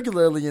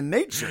regularly in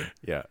nature.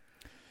 Yeah.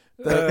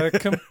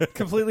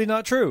 Completely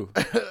not true.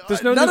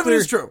 There's no None of it nuclear-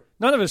 is true.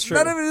 None of it's true.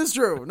 None of it is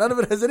true. None of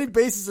it has any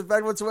basis in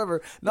fact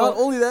whatsoever. Not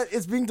only that,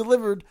 it's being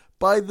delivered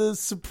by the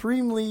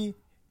supremely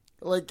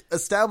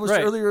established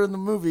Right. earlier in the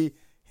movie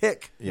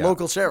hick Yeah.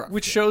 local sheriff.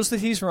 Which shows that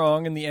he's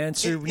wrong, and the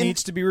answer In-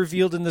 needs to be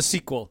revealed in the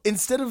sequel.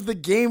 Instead of the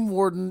game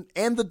warden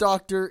and the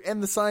doctor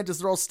and the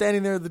scientists are all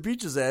standing there at the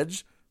beach's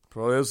edge,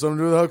 probably has something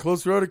to do with how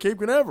close we are to Cape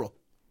Canaveral.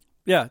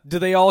 Yeah. Do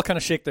they all kind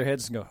of shake their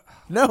heads and go,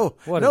 No,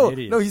 What no, an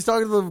idiot. no. He's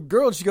talking to the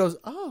girl, and she goes,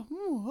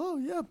 "Oh,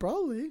 yeah,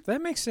 probably."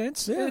 that makes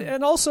sense? Yeah.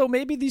 And also,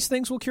 maybe these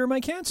things will cure my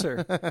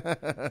cancer.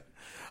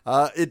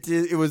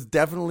 It was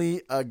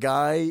definitely a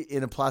guy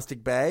in a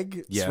plastic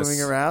bag Yes.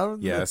 swimming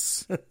around.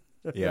 Yes.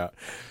 Yeah.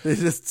 They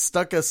just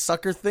stuck a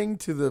sucker thing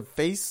to the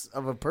face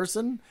of a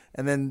person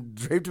and then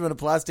draped him in a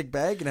plastic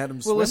bag and had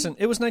him swim. Well, listen,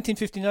 it was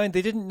 1959.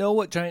 They didn't know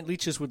what giant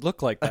leeches would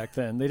look like back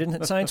then. They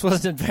didn't. Science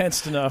wasn't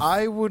advanced enough.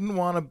 I wouldn't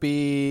want to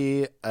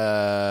be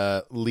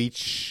a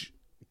leech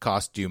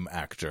costume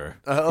actor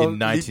in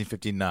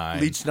 1959.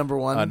 Leech number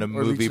one on a or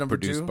movie Leech number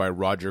produced two? by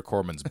Roger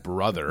Corman's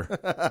brother.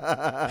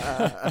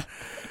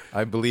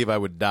 I believe I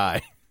would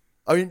die.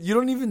 I mean, you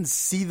don't even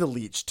see the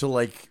leech till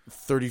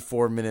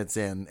 34 minutes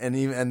in,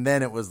 and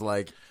then it was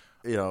I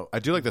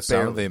do like the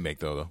sound Barely. they make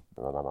though.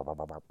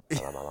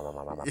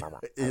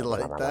 You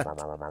like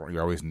that? You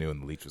always knew when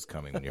the leech was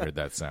coming when you heard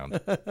that sound.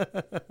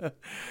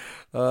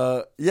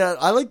 Yeah,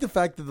 I like the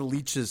fact that the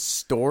leeches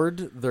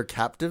stored their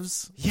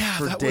captives. Yeah,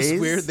 for that days.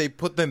 was weird. They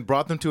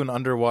brought them to an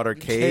underwater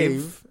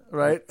cave,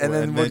 right? And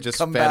then would just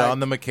come fed back. on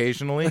them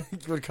occasionally.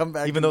 Would come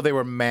back, Even though they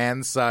were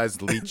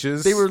man-sized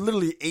leeches. they were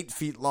literally 8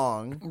 feet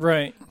long,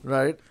 Right.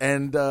 right?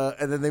 And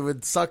then they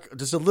would suck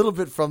just a little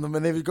bit from them,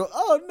 and they would go,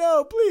 "Oh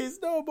no, please,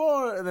 no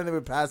more!" And then they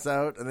would pass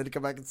out, and then they'd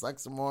come back and suck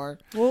some more.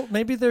 Well,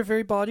 maybe they're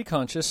very body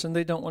conscious and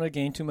they don't want to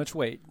gain too much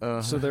weight,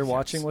 so they're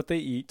watching what they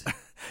eat.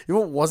 You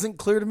know what wasn't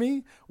clear to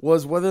me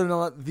was whether or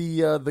not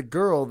the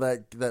girl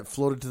that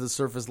floated to the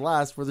surface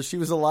last, whether she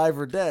was alive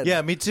or dead.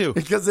 Yeah, me too.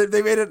 Because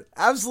they made it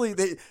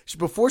absolutely.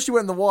 Before she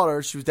went in the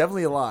water, she was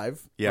definitely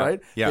alive. Yeah,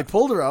 right. yeah. They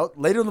pulled her out,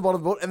 laid her on the bottom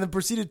of the boat, and then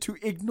proceeded to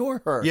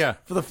ignore her. Yeah.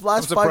 for the I'm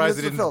last 5 surprised minutes they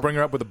of the didn't film. bring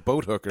her up with a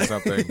boat hook or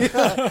something.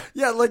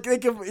 Yeah, like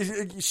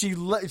she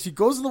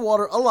goes in the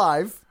water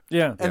alive.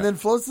 Yeah. And then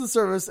floats to the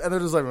surface, and they're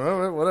just like,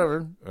 "Oh,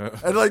 whatever."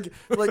 And like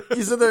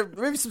you said, there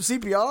maybe some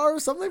CPR or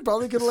something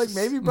probably could have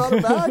maybe brought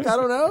her back. I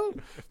don't know,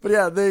 but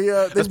yeah, they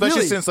Especially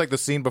really, since the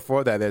scene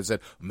before that, they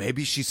said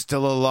maybe she's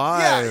still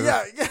alive.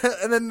 yeah,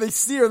 and then they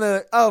see her, and they're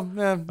like, "Oh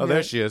man, Oh,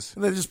 there she is.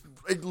 And they just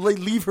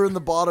leave her in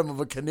the bottom of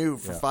a canoe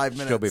for 5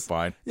 minutes. She'll be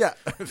fine. Yeah,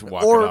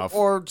 Walk it off.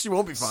 or she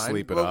won't be fine.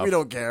 Sleep it Well, off. we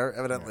don't care,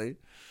 evidently.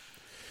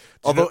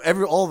 Although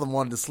all of them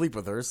wanted to sleep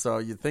with her, so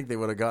you'd think they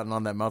would have gotten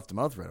on that mouth to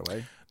mouth right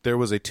away. There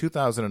was a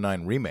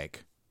 2009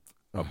 remake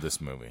of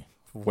this movie,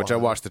 which I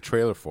watched the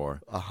trailer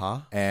for.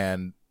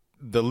 And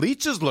the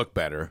leeches look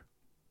better,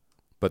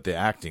 but the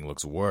acting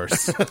looks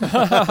worse.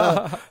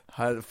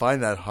 I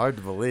find that hard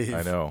to believe.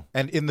 I know.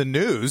 And in the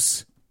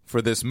news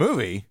for this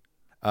movie,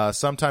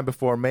 sometime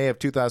before May of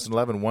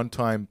 2011,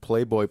 one-time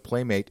Playboy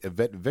playmate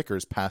Yvette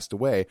Vickers passed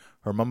away.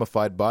 Her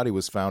mummified body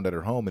was found at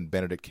her home in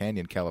Benedict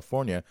Canyon,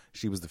 California.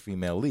 She was the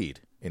female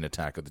lead in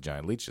Attack of the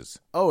Giant Leeches.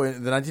 Oh,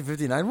 in the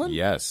 1959 one?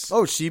 Yes.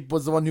 Oh, she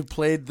was the one who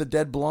played the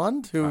dead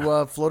blonde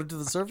who floated to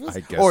the surface? I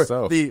guess or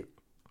so.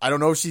 I don't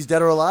know if she's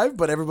dead or alive,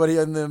 but everybody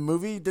in the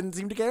movie didn't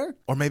seem to care.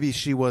 Or maybe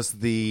she was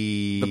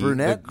the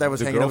brunette that was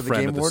the hanging out with the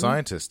girlfriend game of the warden?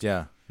 scientist.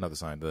 Yeah, not the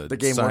scientist. The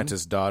game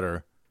scientist's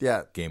daughter.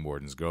 Yeah. Game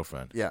warden's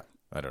girlfriend. Yeah.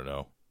 I don't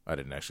know. I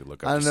didn't actually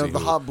look up. I don't to know. see The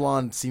who- hot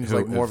blonde seems who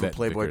like more of a Yvette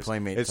Playboy Vickers.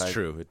 playmate It's type.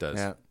 true. It does.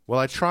 Yeah. Well,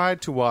 I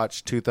tried to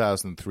watch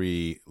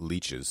 2003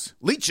 Leeches.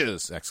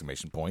 Leeches!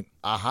 Exclamation point.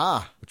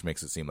 Aha. Which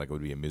makes it seem like it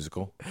would be a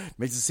musical.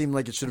 Makes it seem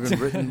like it should have been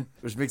written.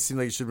 Which makes it seem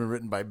like it should have been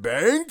written by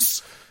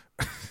Banks.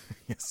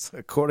 Yes.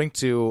 According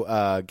to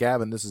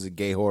Gavin, this is a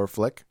gay horror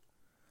flick.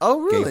 Oh,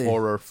 really? Gay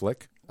horror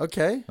flick.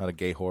 Okay. Not a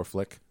gay horror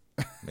flick.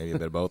 Maybe a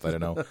bit of both. I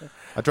don't know.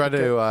 I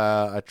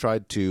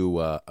tried to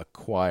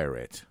acquire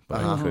it,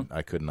 but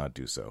I could not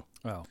do so.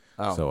 Oh.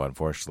 So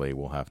unfortunately,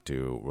 we'll have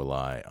to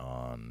rely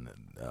on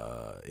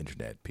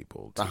internet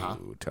people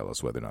to tell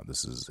us whether or not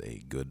this is a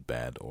good,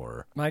 bad,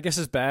 or My guess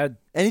is bad.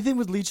 Anything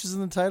with leeches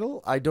in the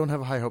title, I don't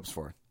have high hopes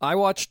for. I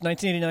watched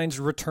 1989's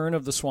Return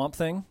of the Swamp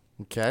Thing,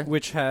 Okay.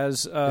 which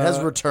has... It has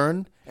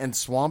return and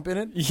swamp in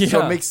it. So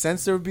Yeah. it makes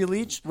sense there would be a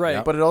leech.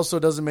 Right. But it also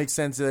doesn't make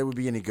sense that it would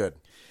be any good.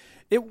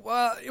 It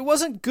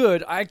wasn't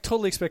good. I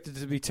totally expected it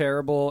to be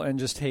terrible and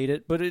just hate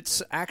it, but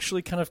it's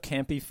actually kind of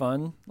campy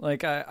fun.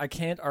 Like, I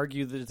can't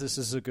argue that this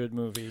is a good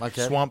movie.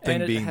 Okay. Swamp Thing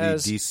And it being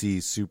has- the DC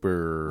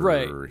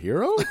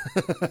superhero?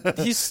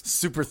 He's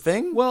Super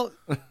thing? well,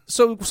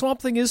 so Swamp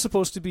Thing is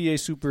supposed to be a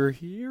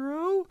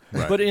superhero,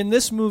 but in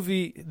this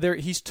movie,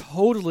 he's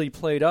totally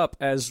played up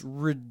as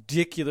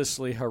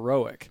ridiculously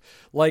heroic.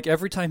 Like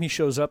every time he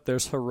shows up,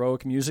 there's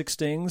heroic music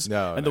stings,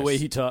 Oh, and the way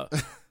nice. he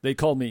they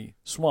call me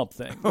Swamp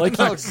Thing. Like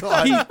Oh,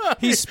 God.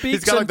 he speaks.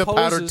 He's got like and the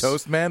powdered poses.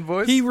 toast man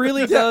voice. He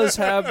really does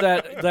have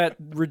that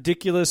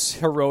ridiculous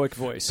heroic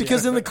voice.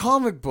 Because in the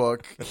comic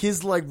book,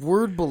 his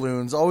word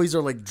balloons always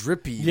are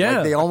drippy. Yeah.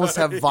 Like, they almost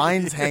have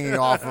vines hanging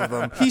off of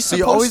them. He's so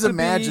you supposed always to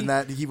imagine be-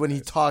 that when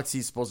he talks,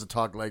 he's supposed to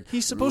talk like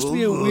He's supposed to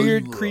be a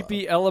weird,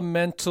 creepy,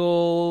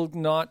 elemental,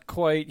 not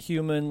quite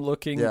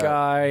human-looking Yeah.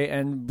 guy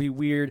and be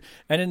weird.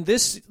 And in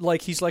this,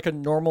 he's like a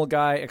normal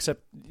guy,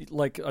 except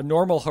like a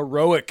normal,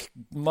 heroic,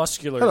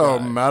 muscular Hello,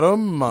 guy.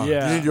 madam.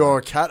 Yeah. You need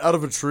your cat out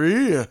of a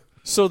tree?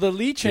 So the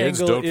leech Kids,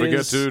 angle don't forget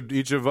is to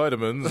eat your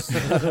vitamins.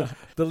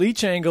 the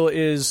leech angle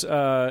is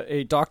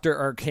a Dr.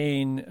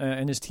 Arcane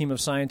and his team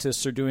of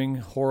scientists are doing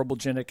horrible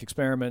genetic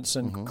experiments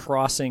and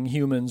crossing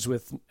humans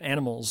with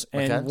animals.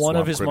 And Okay. one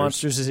of Swamp his critters.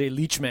 monsters is a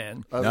leech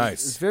man.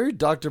 Nice. It's very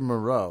Dr.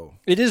 Moreau.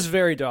 It is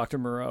very Dr.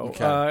 Moreau,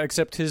 Okay.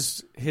 except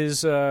his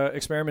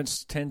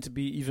experiments tend to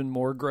be even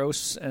more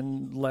gross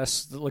and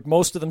less.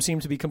 Most of them seem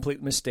to be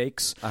complete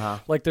mistakes.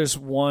 Like there's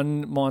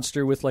one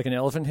monster with an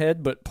elephant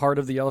head, but part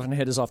of the elephant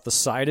head is off the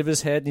side of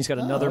his head, and he's got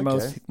another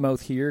okay.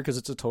 mouth here because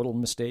it's a total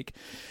mistake.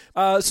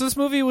 So this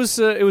movie was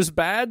it was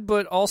bad,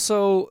 but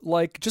also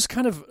just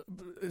kind of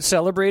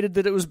celebrated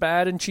that it was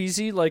bad and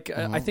cheesy. Like,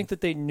 I think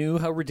that they knew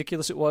how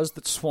ridiculous it was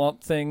that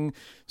Swamp Thing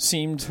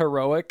seemed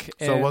heroic.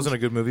 So it wasn't a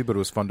good movie, but it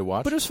was fun to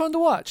watch? But it was fun to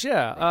watch,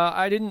 yeah.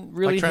 I didn't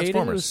really Like hate it.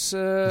 Transformers.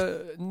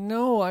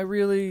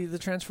 The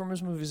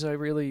Transformers movies I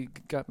really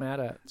got mad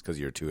at. It's because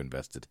you're too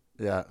invested.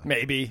 Yeah.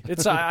 Maybe.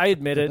 I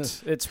admit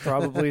it. It's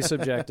probably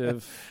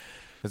subjective.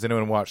 Has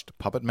anyone watched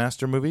Puppet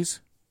Master movies?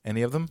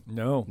 Any of them?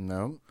 No.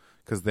 No.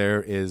 Because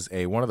there is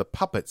one of the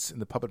puppets in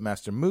the Puppet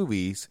Master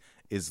movies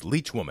is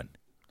Leech Woman,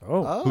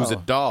 Oh. who's a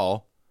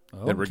doll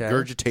that Okay.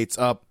 regurgitates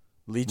up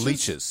Leeches?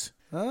 leeches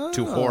Oh.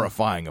 to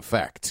horrifying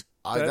effect.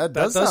 That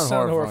does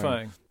sound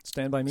horrifying.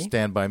 Stand by Me?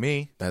 Stand By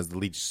Me has the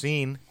leech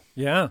scene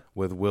Yeah.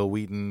 with Will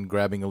Wheaton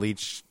grabbing a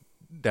leech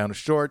down his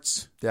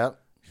shorts. Yep.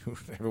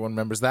 Everyone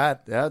remembers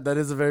that. Yeah, that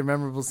is a very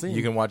memorable scene.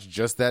 You can watch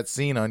just that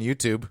scene on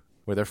YouTube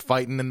where they're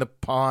fighting in the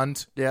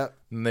pond. Yeah.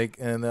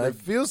 And I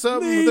feel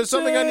something. There's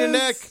something on your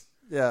neck.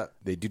 Yeah.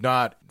 They do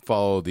not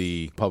follow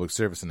the public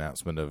service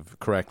announcement of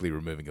correctly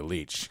removing a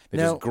leech. They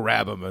Now- just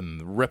grab them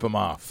and rip them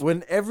off.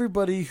 When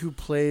everybody who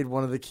played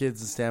one of the kids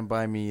in Stand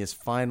By Me is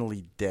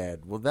finally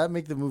dead, will that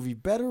make the movie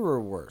better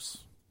or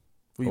worse?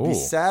 Will you be Oh.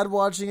 sad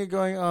watching it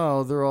going,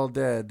 oh, they're all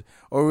dead?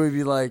 Or will you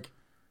be like,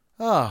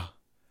 ah,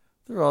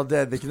 they're all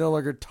dead. They can no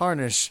longer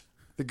tarnish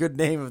the good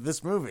name of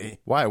this movie.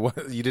 Why?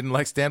 What? You didn't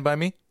like Stand By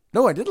Me?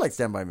 No, I did like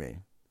Stand By Me.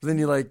 But then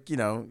you like,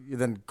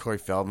 then Corey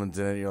Feldman's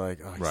in it. You're like,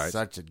 oh, he's Right.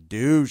 such a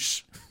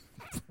douche.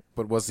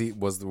 But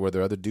were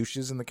there other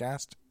douches in the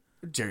cast?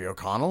 Jerry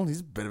O'Connell,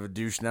 he's a bit of a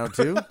douche now,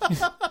 too.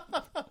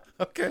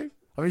 Okay.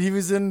 I mean, he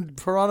was in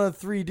Piranha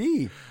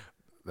 3D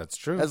That's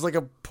true. as like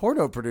a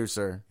porno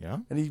producer. Yeah.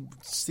 And he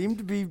seemed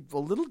to be a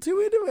little too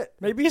into it.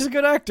 Maybe he's a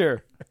good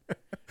actor.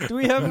 Do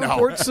we have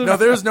reports of... No,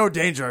 there's no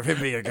danger of him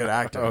being a good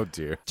actor. Oh,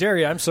 dear.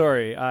 Jerry, I'm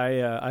sorry.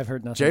 I've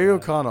heard nothing Jerry about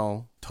it.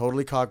 O'Connell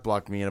totally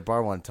cock-blocked me in a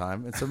bar one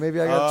time, and so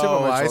maybe I got a chip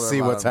on Oh, my I shoulder see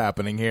about what's him.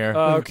 happening here.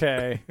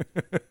 Okay.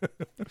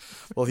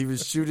 Well, he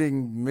was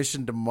shooting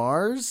Mission to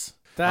Mars.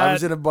 I That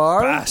was in a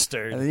bar,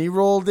 bastard. and then he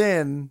rolled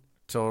in,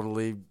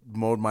 totally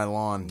mowed my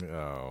lawn.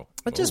 Oh.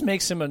 That just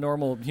makes him a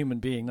normal human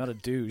being, not a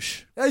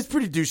douche. Yeah, he's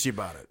pretty douchey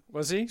about it.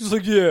 Was he? He's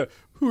like, yeah,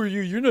 who are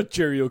you? You're not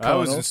Jerry I O'Connell.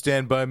 was in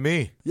Stand By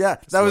Me. Yeah,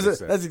 what he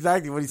said. that's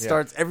exactly what he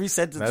starts every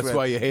sentence That's with.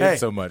 why you hate Hey, it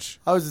so much.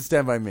 I was in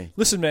Stand By Me.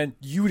 Listen, man,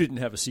 you didn't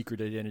have a secret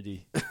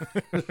identity.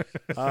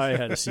 I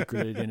had a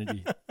secret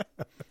identity.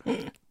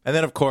 And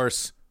then, of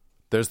course,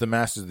 there's the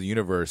Masters of the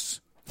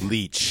Universe,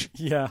 Leech.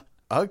 Yeah.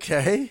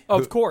 Okay.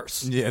 Of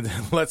course. Yeah,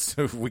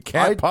 we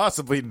can't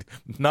possibly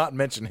not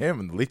mention him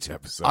in the Leech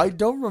episode. I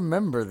don't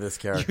remember this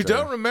character. You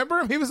don't remember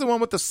him? He was the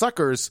one with the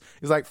suckers.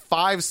 He's like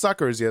 5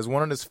 suckers. He has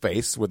one on his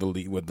face with the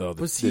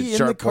Was the he in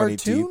sharp the pointy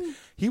cartoon?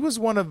 teeth. He was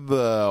one of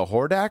the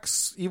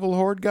Hordax evil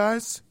horde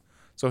guys.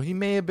 So he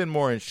may have been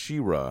more in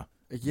She-Ra.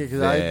 Yeah,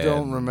 because I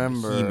don't than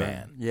remember.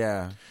 He-Man.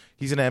 Yeah.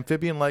 He's an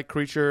amphibian-like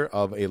creature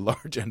of a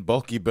large and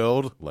bulky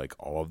build, like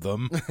all of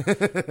them,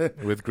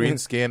 with green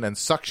skin and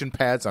suction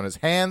pads on his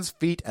hands,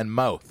 feet, and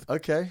mouth.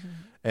 Okay.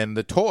 And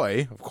the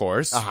toy, of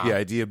course, the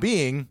idea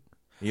being,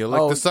 you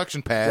lick the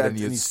suction pad and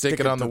you stick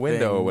it on the to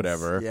window or things.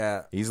 whatever.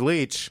 Yeah. He's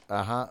Leech.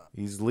 Uh-huh.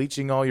 He's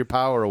leeching all your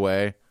power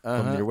away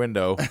from your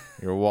window,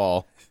 your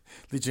wall.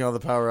 Leeching all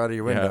the power out of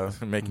your window.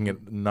 Yeah, making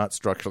it not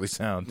structurally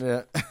sound.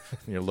 Yeah.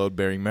 Your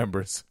load-bearing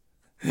members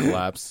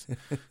collapse.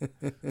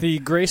 The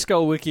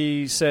Grayskull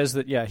Wiki says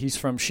that, yeah, he's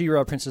from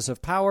She-Ra, Princess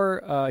of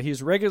Power.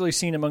 He's regularly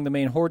seen among the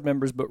main Horde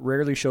members, but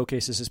rarely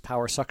showcases his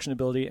power suction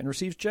ability and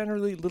receives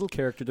generally little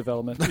character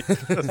development.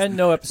 And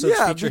no episodes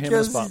Yeah, feature him in a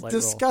because he's spotlight role.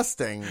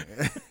 disgusting.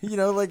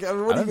 Like, I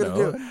mean, what are you I going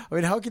don't to do? I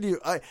mean, how can you...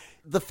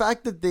 the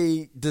fact that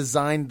they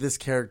designed this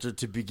character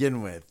to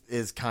begin with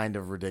is kind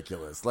of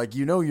ridiculous. Like,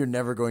 you're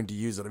never going to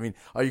use it. I mean,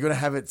 are you going to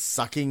have it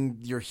sucking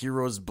your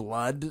hero's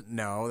blood?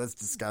 No, that's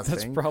disgusting.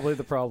 That's probably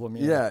the problem,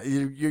 Yeah,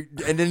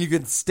 and then you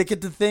can stick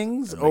it to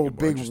things. Oh, it more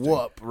big interesting.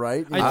 whoop,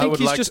 right? I think would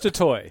he's like just a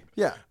toy.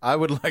 Yeah. I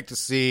would like to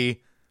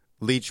see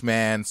Leech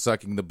Man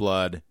sucking the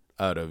blood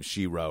out of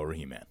She-Ra or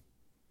He-Man.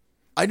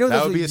 I know That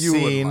that's would what be a you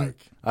scene. would like.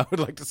 I would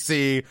like to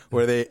see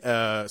where they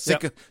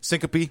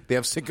syncope. They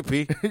have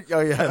syncope.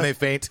 Oh, yeah. And they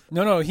faint.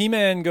 No,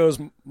 He-Man goes,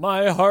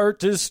 my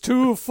heart is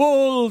too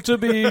full to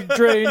be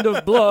drained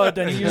of blood,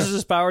 and he uses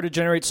his power to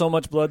generate so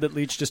much blood that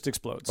Leech just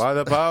explodes. By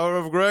the power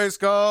of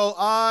Grayskull,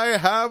 I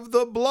have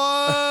the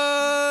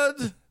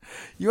blood.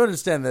 You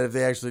understand that if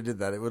they actually did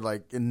that, it would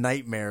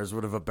nightmares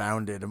would have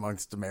abounded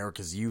amongst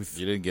America's youth.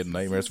 You didn't get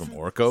nightmares from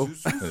Orko?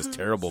 His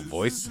terrible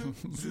voice.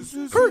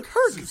 Herc.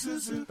 Oh,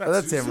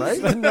 that's him,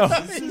 right? No,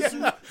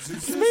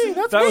 It's me.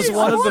 That's that was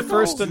one of the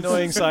first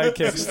annoying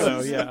sidekicks,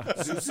 though, yeah.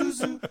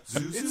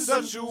 It's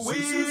such a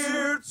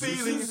weird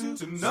feeling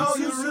to know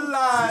you're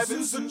alive.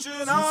 It's such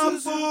an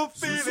awful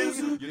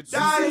feeling. You're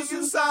dying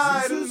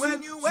inside, and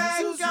when you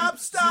wake up,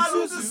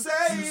 starting to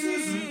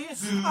say,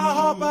 I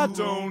hope I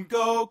don't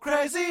go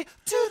crazy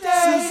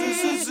today.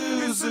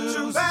 It's such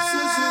a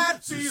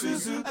bad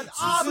feeling, an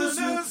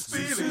ominous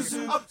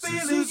feeling, a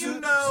feeling you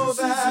know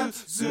that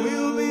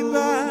we'll be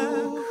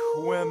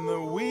back when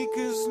the week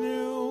is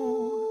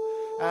new.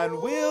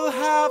 and we'll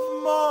have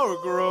more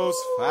gross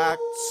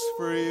facts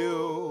for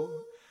you.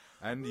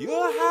 And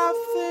you'll have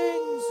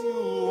things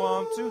you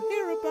want to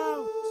hear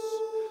about.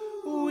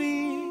 We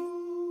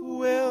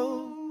will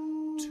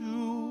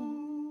too.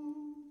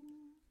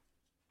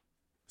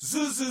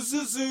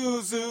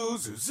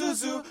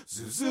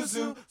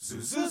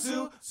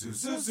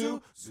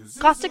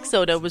 Caustic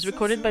Soda was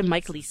recorded by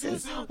Mike Leeson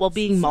while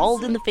being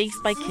mauled in the face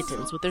by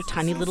kittens with their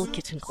tiny little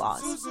kitten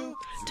claws.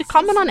 To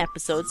comment on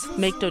episodes,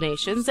 make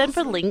donations, and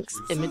for links,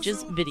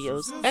 images,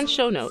 videos, and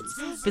show notes,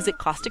 visit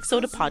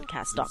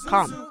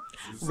causticsodapodcast.com.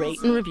 Rate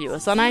and review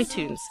us on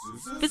iTunes.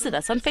 Visit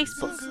us on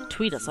Facebook.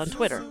 Tweet us on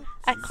Twitter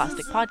at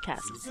Caustic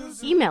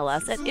Podcast. Email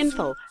us at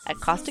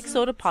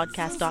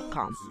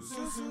info@causticsodapodcast.com.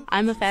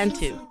 I'm a fan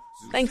too.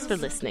 Thanks for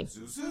listening.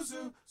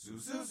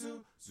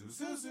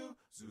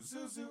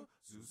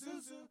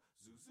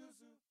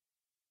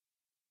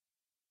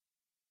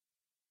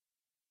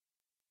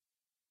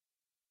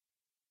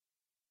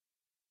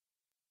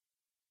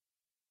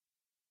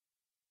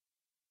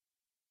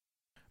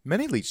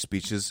 Many leech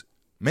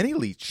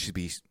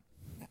species.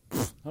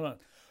 Hold on.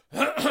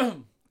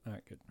 All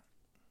right, good.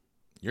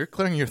 You're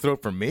clearing your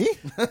throat for me?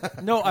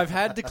 No, I've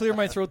had to clear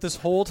my throat this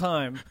whole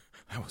time,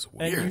 That was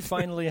and weird. you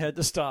finally had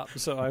to stop,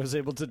 so I was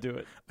able to do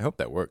it. I hope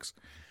that works.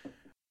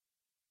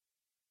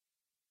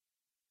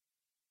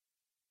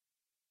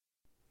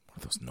 What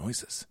are those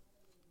noises?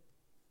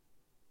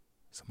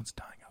 Someone's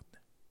dying out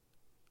there.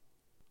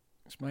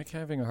 Is Mike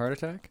having a heart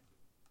attack?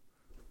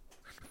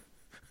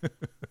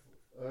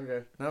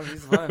 Okay. No,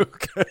 he's fine.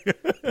 Okay.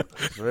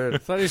 It's weird. I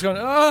thought he was going,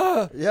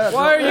 ah! Yeah,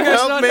 Why are you guys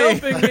help not me."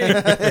 helping me?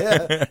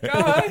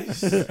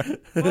 Guys!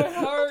 My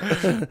heart!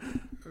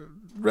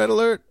 Red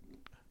alert.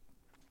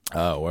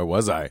 Oh, where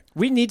was I?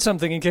 We need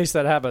something in case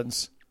that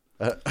happens.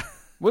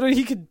 What if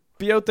he could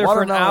be out there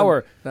for an Watermelon.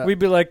 hour? No. We'd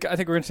be like, I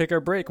think we're going to take our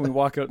break, and we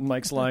walk out, and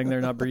Mike's lying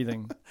there not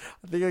breathing.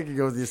 I think I could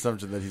go with the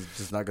assumption that he's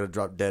just not going to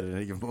drop dead at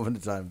any given moment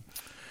in time.